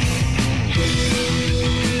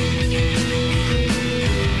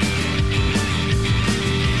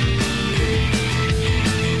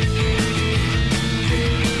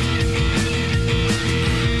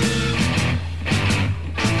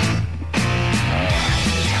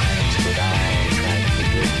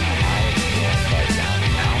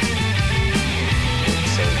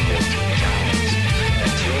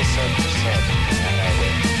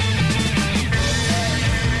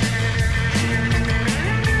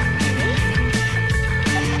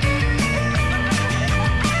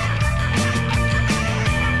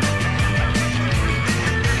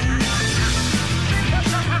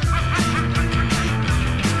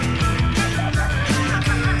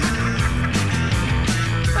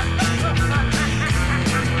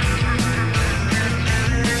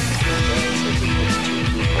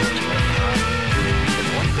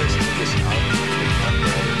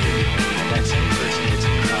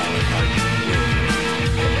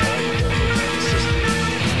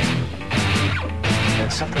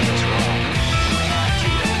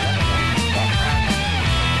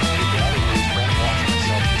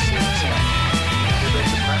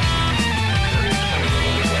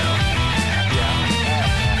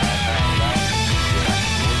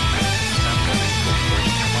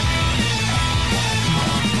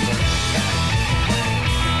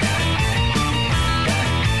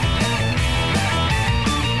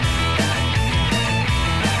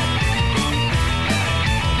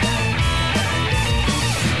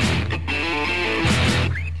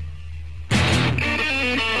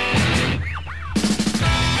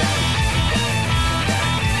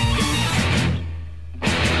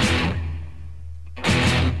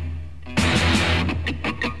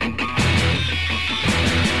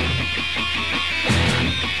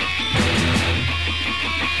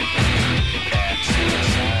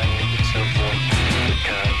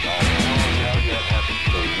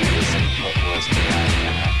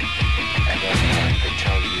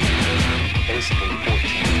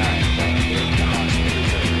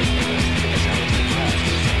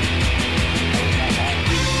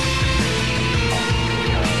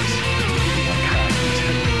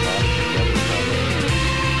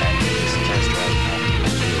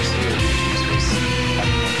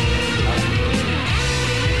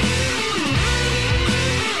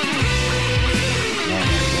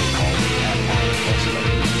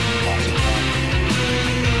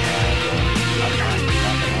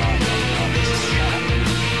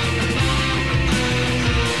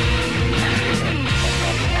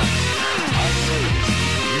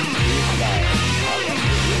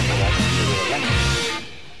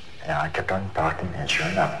 sure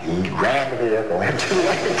enough, he ran the vehicle into the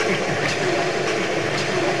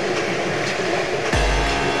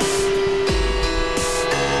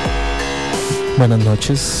Buenas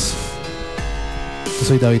noches, yo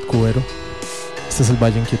soy David Cubero, este es el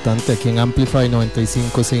Valle Inquietante aquí en Amplify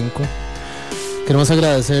 95.5. Queremos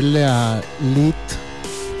agradecerle a Lit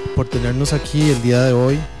por tenernos aquí el día de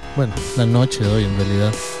hoy, bueno, la noche de hoy en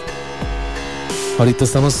realidad. Ahorita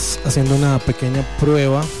estamos haciendo una pequeña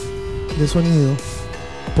prueba de sonido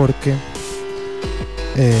porque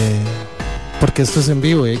esto es en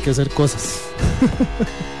vivo y hay que hacer cosas.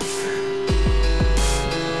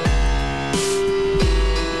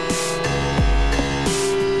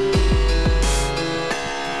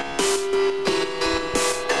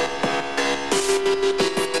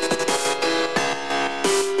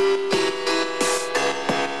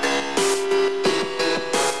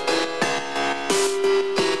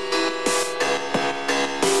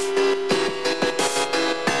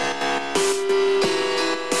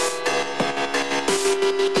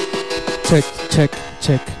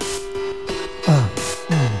 Check.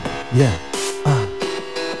 Yeah.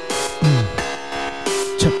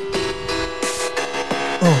 Check.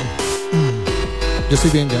 Yo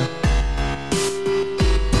estoy bien ya.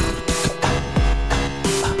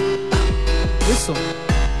 Listo.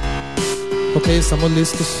 Ok, estamos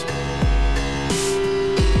listos.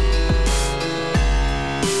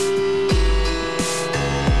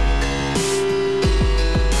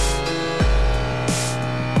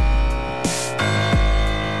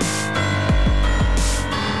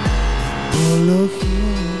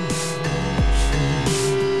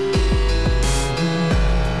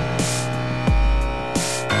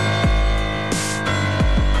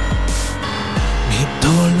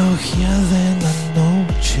 Mitología de la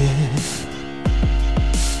noche,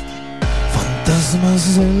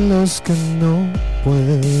 fantasmas de los que no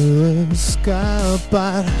puedo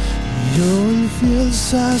escapar. Yo el fiel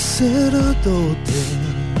sacerdote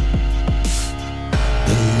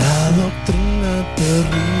de la doctrina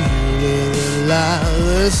terrible de la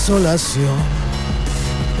desolación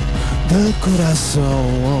del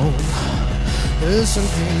corazón, el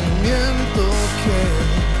sentimiento que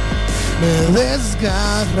me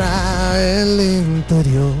desgarra el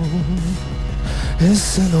interior,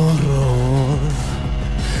 es el horror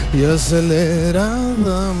y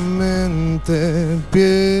aceleradamente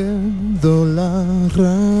pierdo la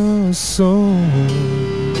razón.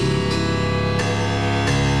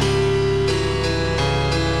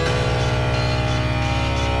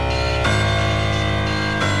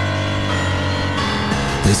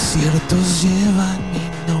 Desiertos llevan mi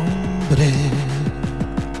nombre,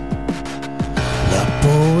 la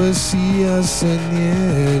poesía se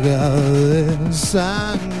niega a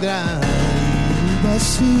desangrar, el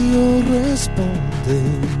vacío responde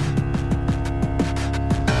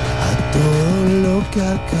a todo lo que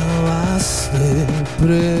acabas de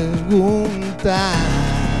preguntar,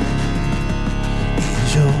 y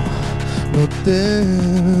yo no te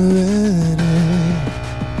veré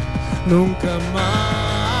nunca más.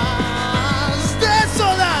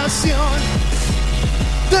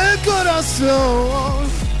 Del corazón,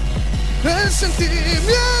 el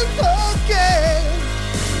sentimiento que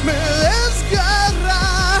me desgarra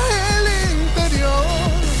el interior,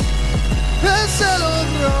 es el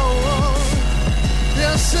horror y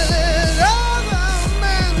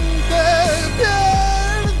aceleradamente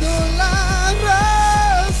pierdo la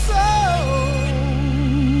razón.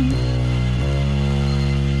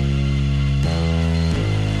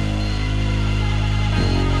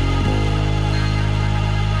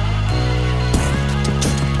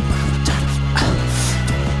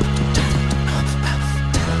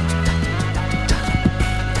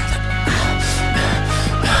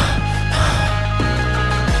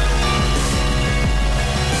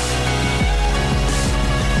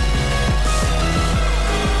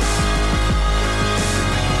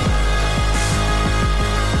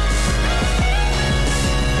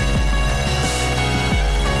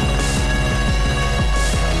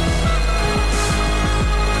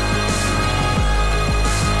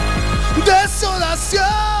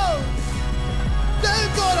 Desolación del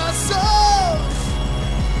corazón,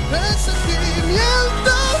 el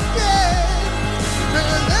sentimiento que me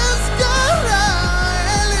desgarra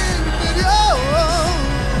el interior,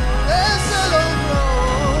 es el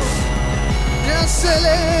horror y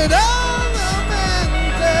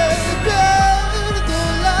aceleradamente pierdo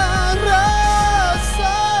la razón.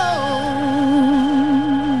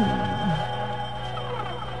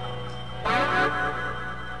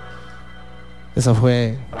 Esa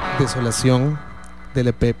fue Desolación del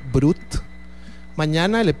EP Brut.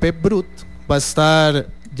 Mañana el EP Brut va a estar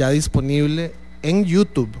ya disponible en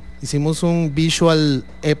YouTube. Hicimos un visual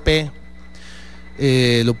EP.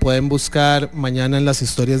 Lo pueden buscar mañana en las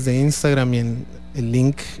historias de Instagram y en el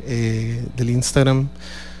link del Instagram.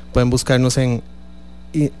 Pueden buscarnos en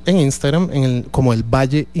Instagram como el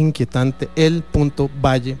Valle Inquietante,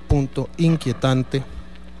 el.valle.inquietante.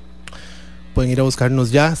 Pueden ir a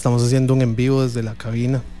buscarnos ya. Estamos haciendo un en vivo desde la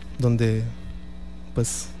cabina donde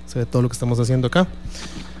pues se ve todo lo que estamos haciendo acá.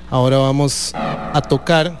 Ahora vamos a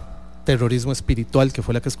tocar Terrorismo Espiritual, que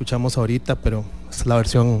fue la que escuchamos ahorita, pero es la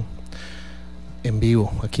versión en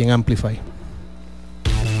vivo aquí en Amplify.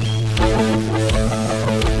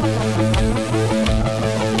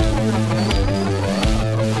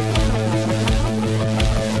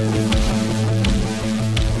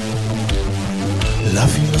 La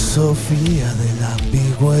filosofía de la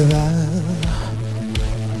ambigüedad.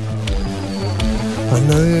 A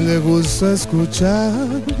nadie le gusta escuchar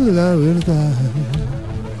la verdad.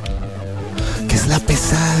 ¿Qué es la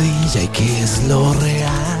pesadilla y qué es lo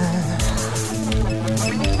real?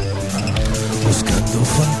 Buscando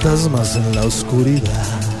fantasmas en la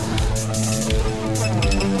oscuridad.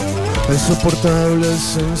 La insoportable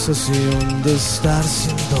sensación de estar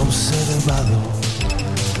siendo observado.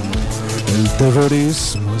 El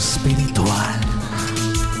terrorismo espiritual.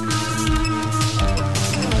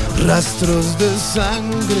 Rastros de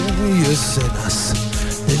sangre y escenas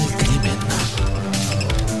del crimen.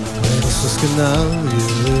 Versos que nadie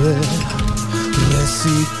debe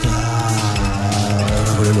recitar.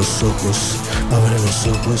 Abre los ojos, abre los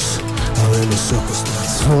ojos, abre los ojos,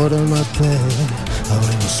 transfórmate.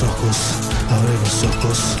 Abre los ojos, abre los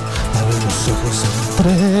ojos, abre los ojos,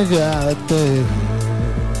 entrégate.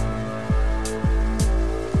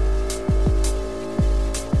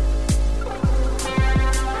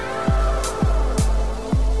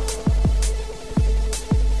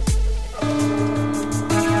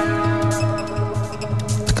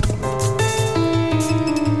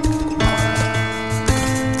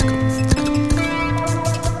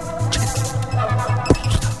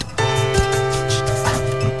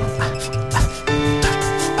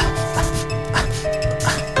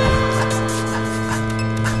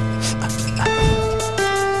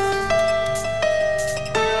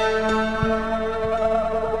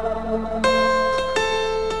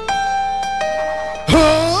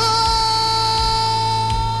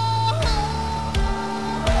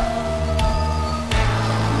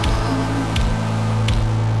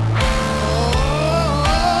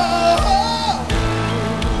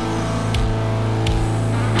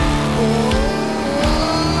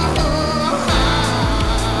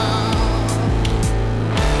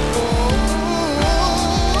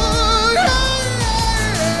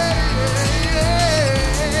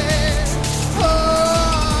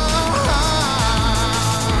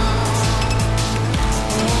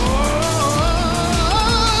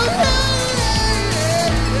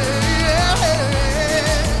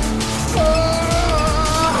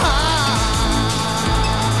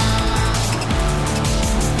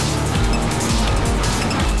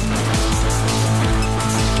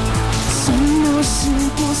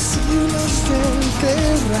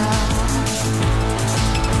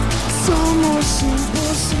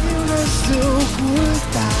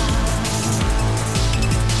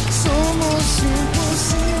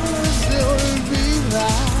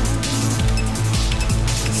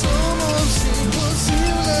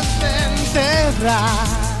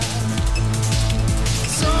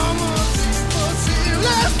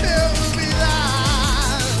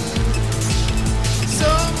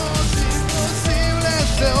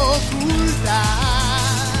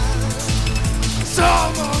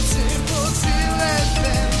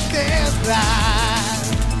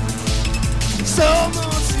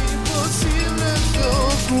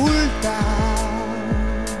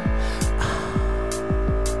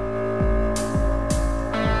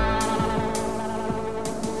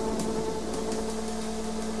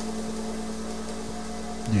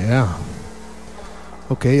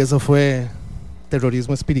 Ok, eso fue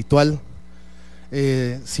Terrorismo Espiritual.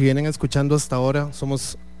 Si vienen escuchando hasta ahora,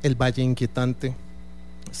 somos el Valle Inquietante.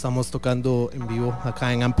 Estamos tocando en vivo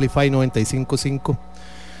acá en Amplify 95.5.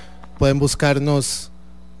 Pueden buscarnos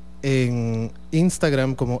en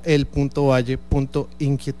Instagram como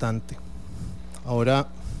el.valle.inquietante. Ahora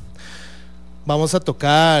vamos a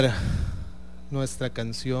tocar nuestra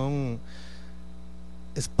canción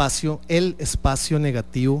El Espacio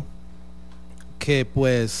Negativo, que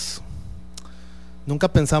pues nunca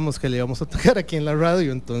pensamos que le íbamos a tocar aquí en la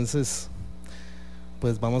radio, entonces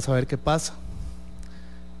pues vamos a ver qué pasa.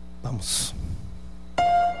 Vamos.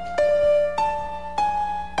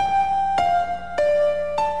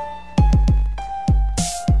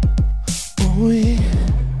 Hoy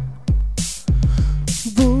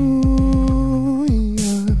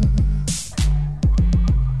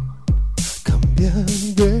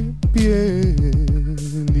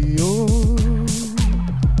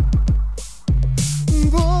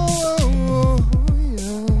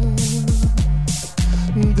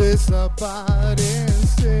desaparecer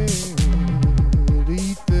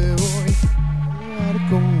y te voy a llevar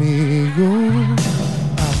conmigo.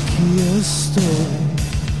 Aquí estoy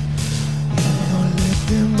y no le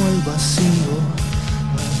temo al vacío,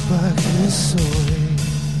 salvaje soy,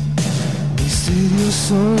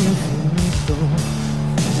 misterioso infinito,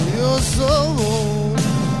 furioso,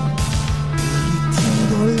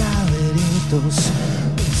 derritiendo laberintos,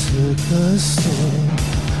 cerca estoy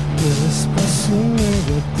del espacio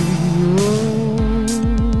negativo.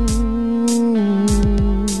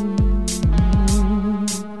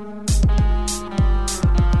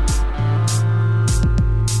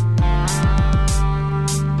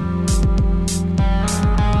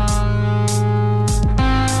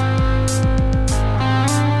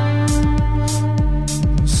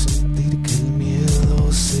 Sentir que el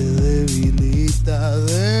miedo se debilita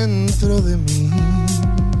dentro de mí.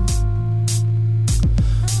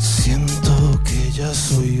 Ya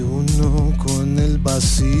soy uno con el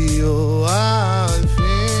vacío al fin.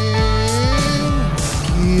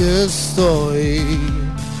 Aquí estoy y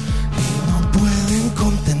no pueden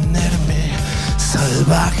contenerme.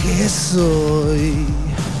 Salvaje soy,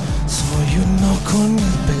 soy uno con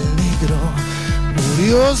el peligro.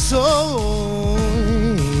 Furioso,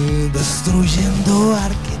 destruyendo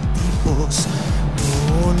arquetipos.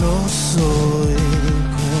 Uno soy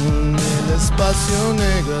con el espacio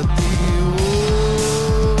negativo.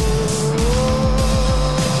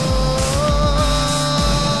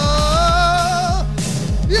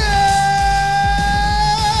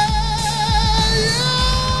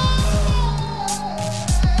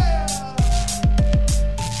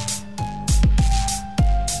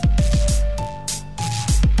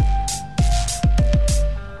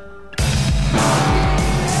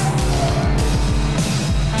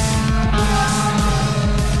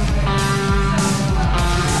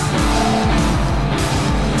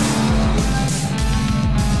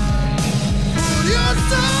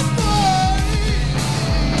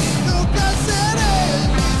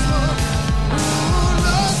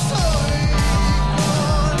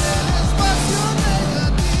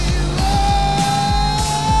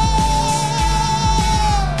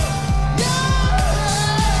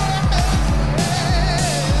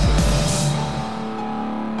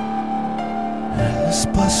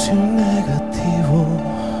 Espacio negativo.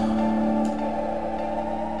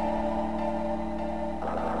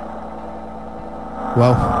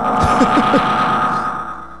 Wow.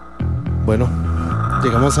 Bueno,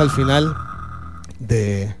 llegamos al final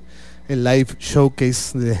de el live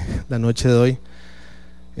showcase de la noche de hoy.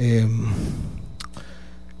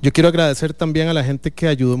 Yo quiero agradecer también a la gente que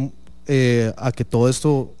ayudó a que todo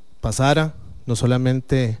esto pasara, no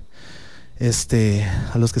solamente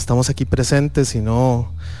a los que estamos aquí presentes,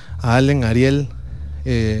 sino a Allen, a Ariel,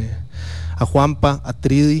 a Juanpa, a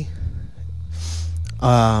Tridi,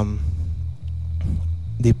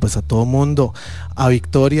 y pues a todo mundo, a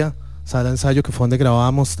Victoria, sala de ensayo, que fue donde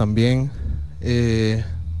grabamos también, de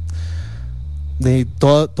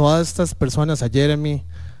todas estas personas, a Jeremy,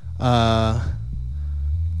 a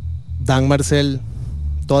Dan Marcel.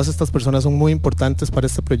 Todas estas personas son muy importantes para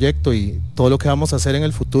este proyecto y todo lo que vamos a hacer en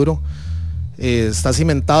el futuro está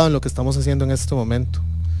cimentado en lo que estamos haciendo en este momento.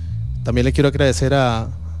 También le quiero agradecer a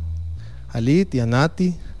Lid y a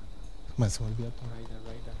Nati. Se me olvidó.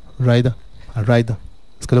 Raida.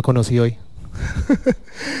 Es que lo conocí hoy.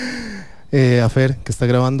 A Fer, que está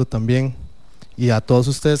grabando también. Y a todos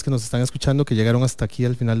ustedes que nos están escuchando, que llegaron hasta aquí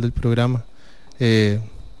al final del programa.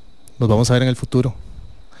 Nos vamos a ver en el futuro.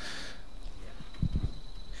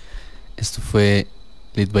 Esto fue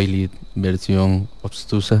Lead by Lead versión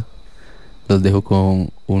obstusa. Los dejo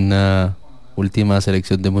con una última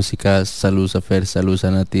selección de música. Saludos a Fer, saludos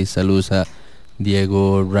a Nati, saludos a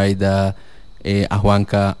Diego, Raida, a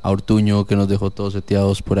Juanca, a Ortuño, que nos dejó todos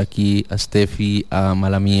seteados por aquí, a Steffi, a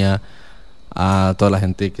Malamía, a toda la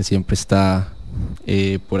gente que siempre está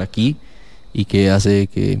por aquí y que hace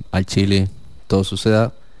que al Chile todo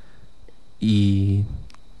suceda. Y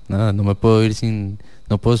nada, no puedo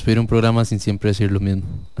despedir un programa sin siempre decir lo mismo.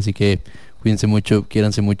 Así que cuídense mucho,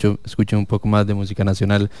 quiéranse mucho, escuchen un poco más de música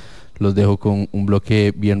nacional. Los dejo con un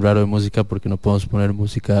bloque bien raro de música porque no podemos poner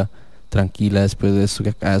música tranquila después de esto que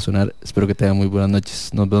acaba de sonar. Espero que tengan muy buenas noches.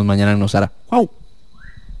 Nos vemos mañana en Nosara. ¡Wow!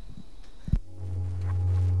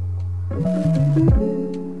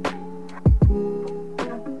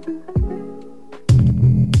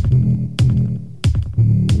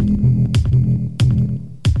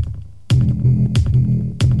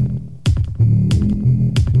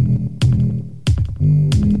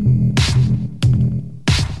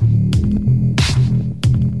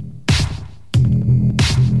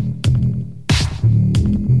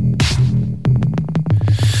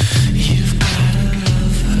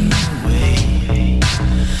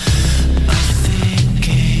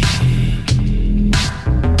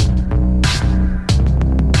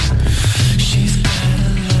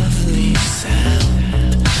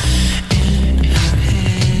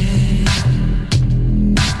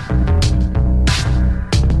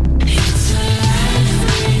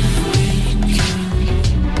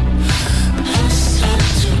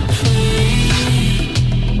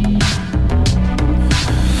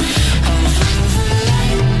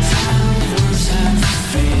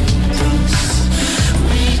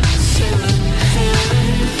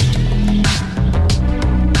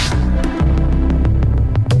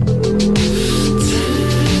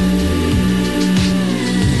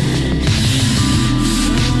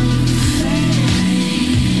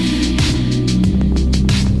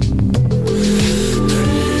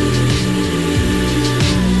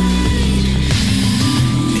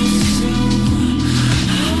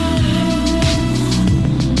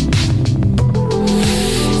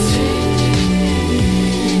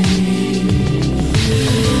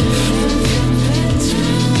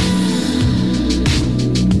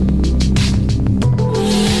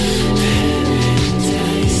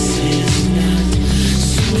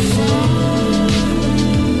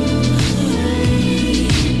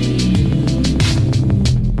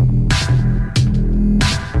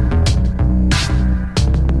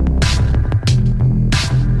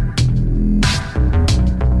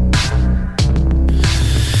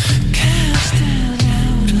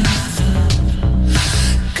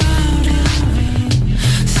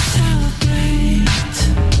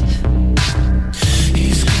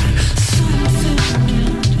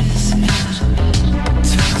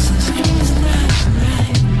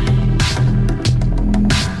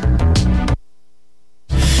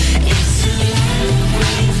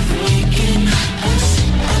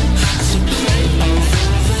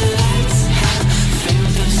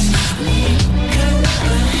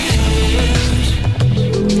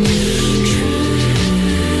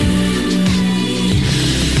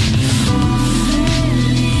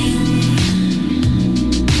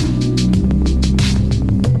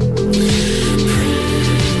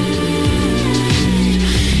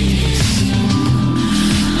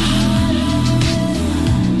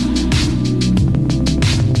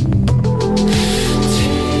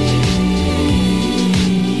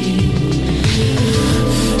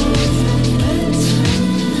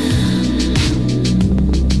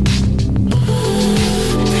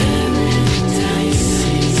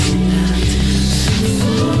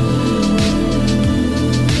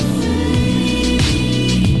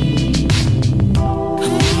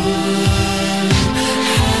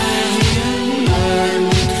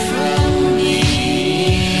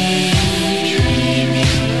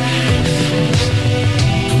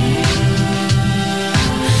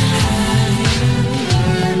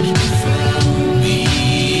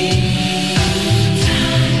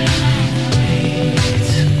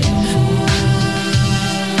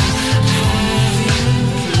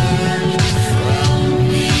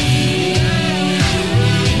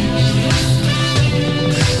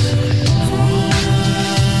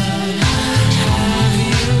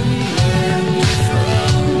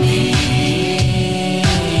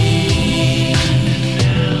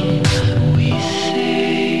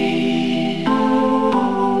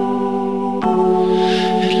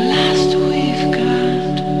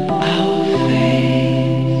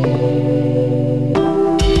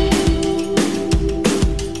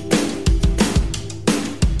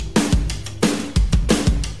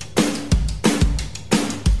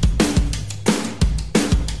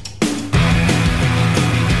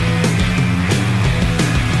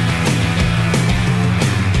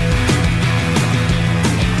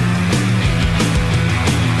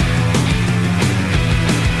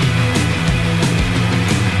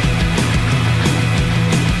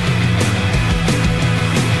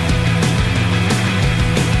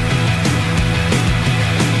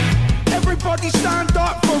 Everybody stand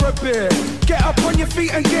up for a bit. Get up on your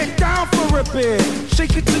feet and get down for a bit.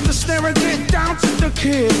 Shake it to the snare and get down to the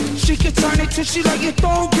kick. Shake it tiny tishy like you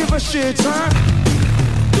don't give a shit, huh?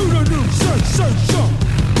 Do the new sensation.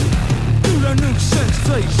 Do the new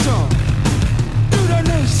sensation. Do the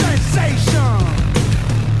new sensation.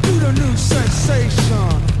 Do the new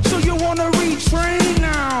sensation. So you wanna retrain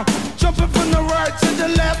now? Jumping from the right to the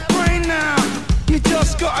left brain now. You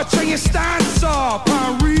just gotta train your stance up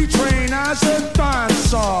and retrain as a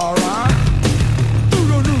dancer, right? Do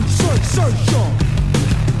the new sensation.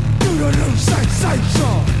 Do the new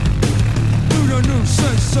sensation. Do the new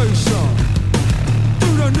sensation. Do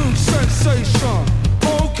the new sensation.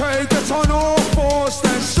 Okay, get on all fours,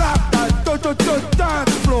 then slap that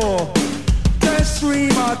dance floor. Then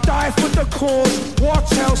scream or die for the cause.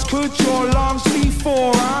 What else could your lungs be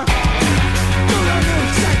for, huh? Do the new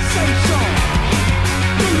sensation.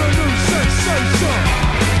 Do the new sensation.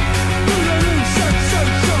 Do the new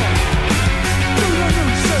sensation. Do the new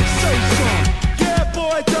sensation. Yeah,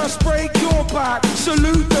 boy, just break your back.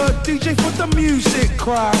 Salute the DJ for the music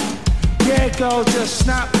crack. Yeah, girl, just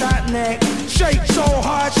snap that neck. Shake so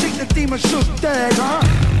hard, shake the demon shook dead, huh?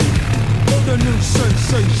 Do the new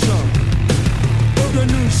sensation. Do the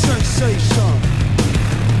new sensation.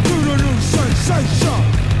 Do the new sensation.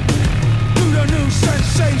 Do the new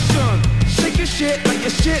sensation. Shake your shit like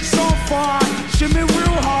your shit's on fire. Shimmy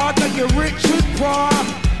real hard like you're Richard Pryor.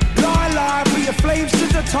 Lie, lie, put your flames to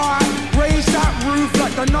the top. Raise that roof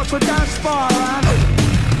like the Notre Dame spire.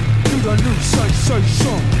 Do the new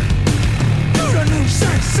sensation. Do the new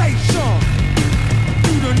sensation.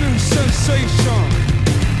 Do the new sensation.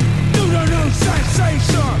 Do the new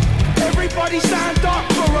sensation. Everybody stand up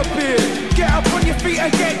for a bit. Get up on your feet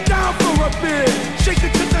and get down for a bit. Shake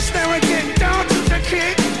it to the snare and get down to the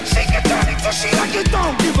kick. Shake it down into shit like you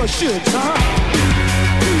don't give a shit, huh?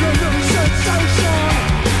 Do the new sensation.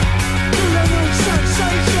 Do the new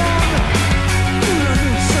sensation. Do the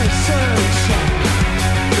new sensation.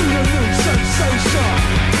 Do the new sensation.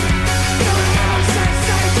 Do the new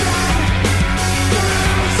sensation. Do the new sensation. Do the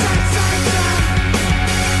new sensation.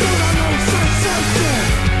 Do the new sensation. Do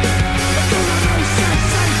the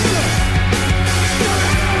new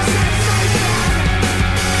sensation.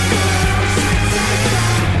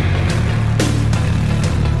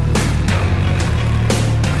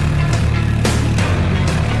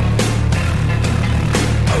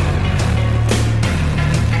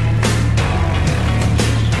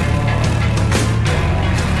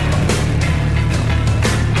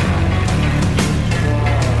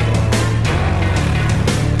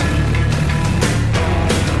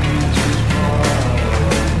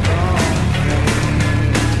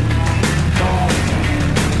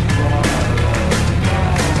 the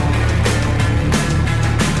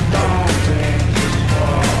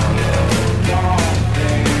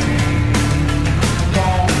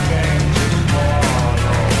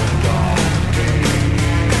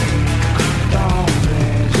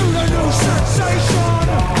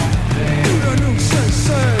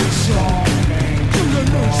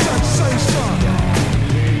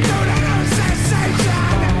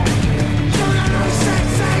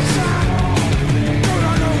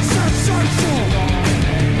new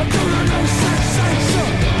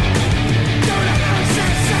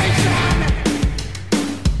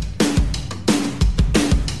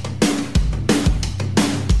sensation.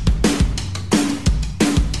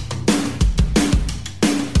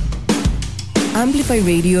 Amplify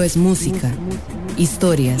Radio es música,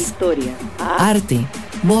 historias, arte,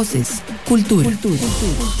 voces, cultura.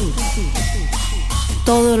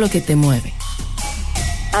 Todo lo que te mueve.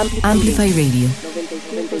 Amplify Radio.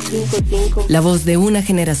 La voz de una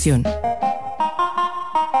generación.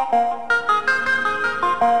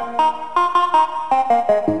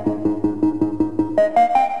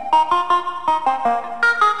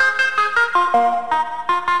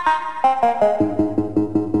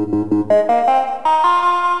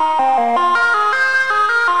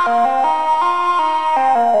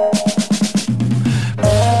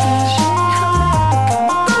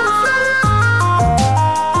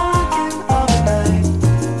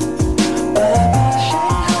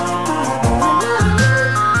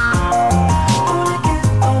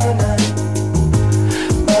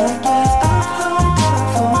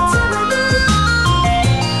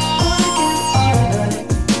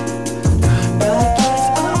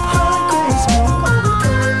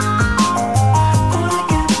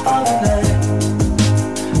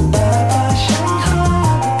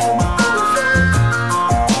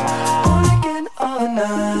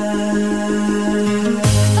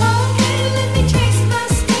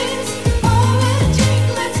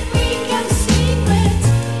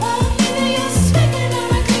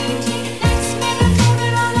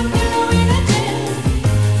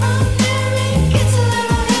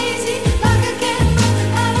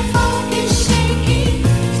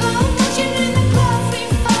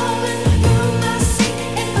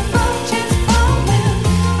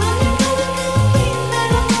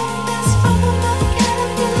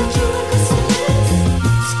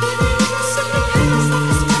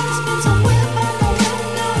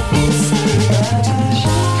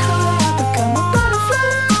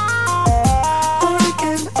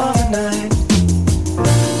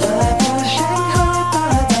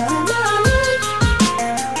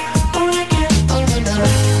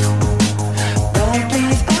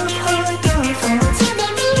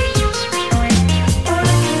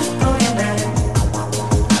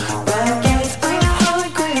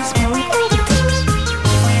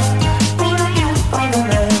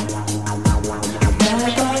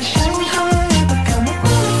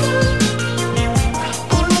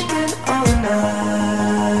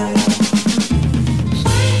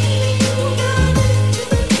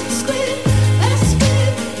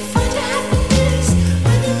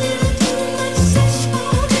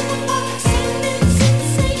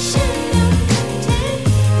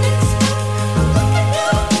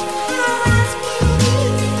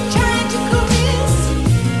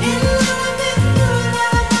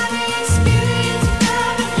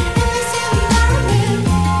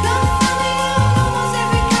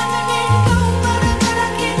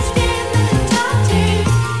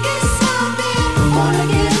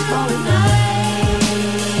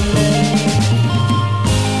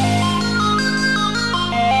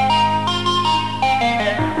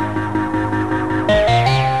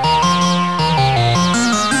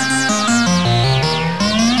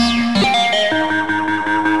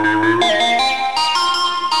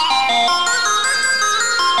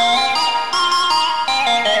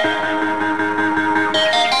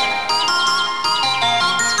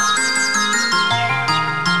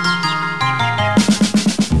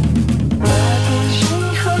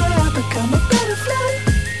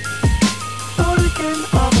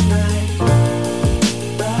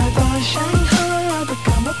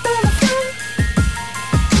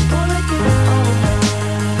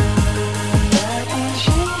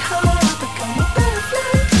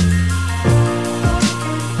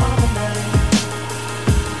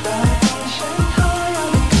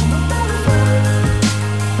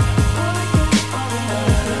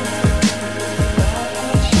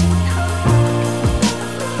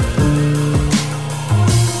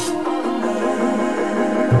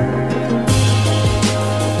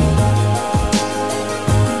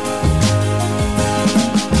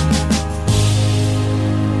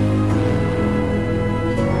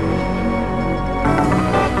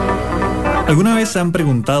 ¿Alguna vez se han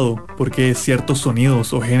preguntado por qué ciertos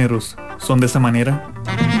sonidos o géneros son de esa manera?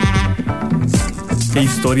 ¿Qué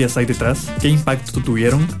historias hay detrás? ¿Qué impacto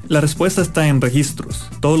tuvieron? La respuesta está en Registros,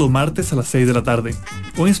 todos los martes a las 6 de la tarde.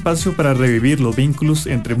 Un espacio para revivir los vínculos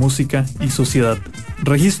entre música y sociedad.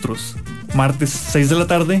 Registros, martes 6 de la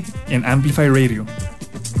tarde en Amplify Radio.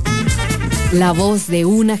 La voz de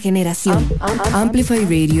una generación. Amplify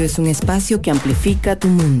Radio es un espacio que amplifica tu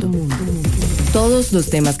mundo. Todos los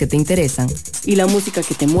temas que te interesan y la música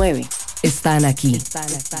que te mueve están aquí.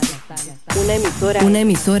 Una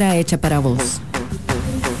emisora hecha para vos.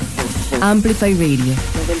 Amplify Radio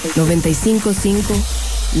 95.5,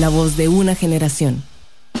 la voz de una generación.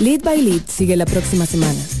 Lead by Lead sigue la próxima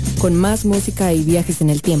semana, con más música y viajes en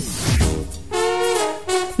el tiempo.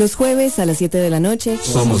 Los jueves a las 7 de la noche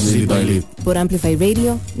somos Lead by Lead por Amplify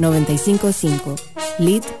Radio 95.5.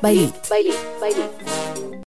 Lead by Lead.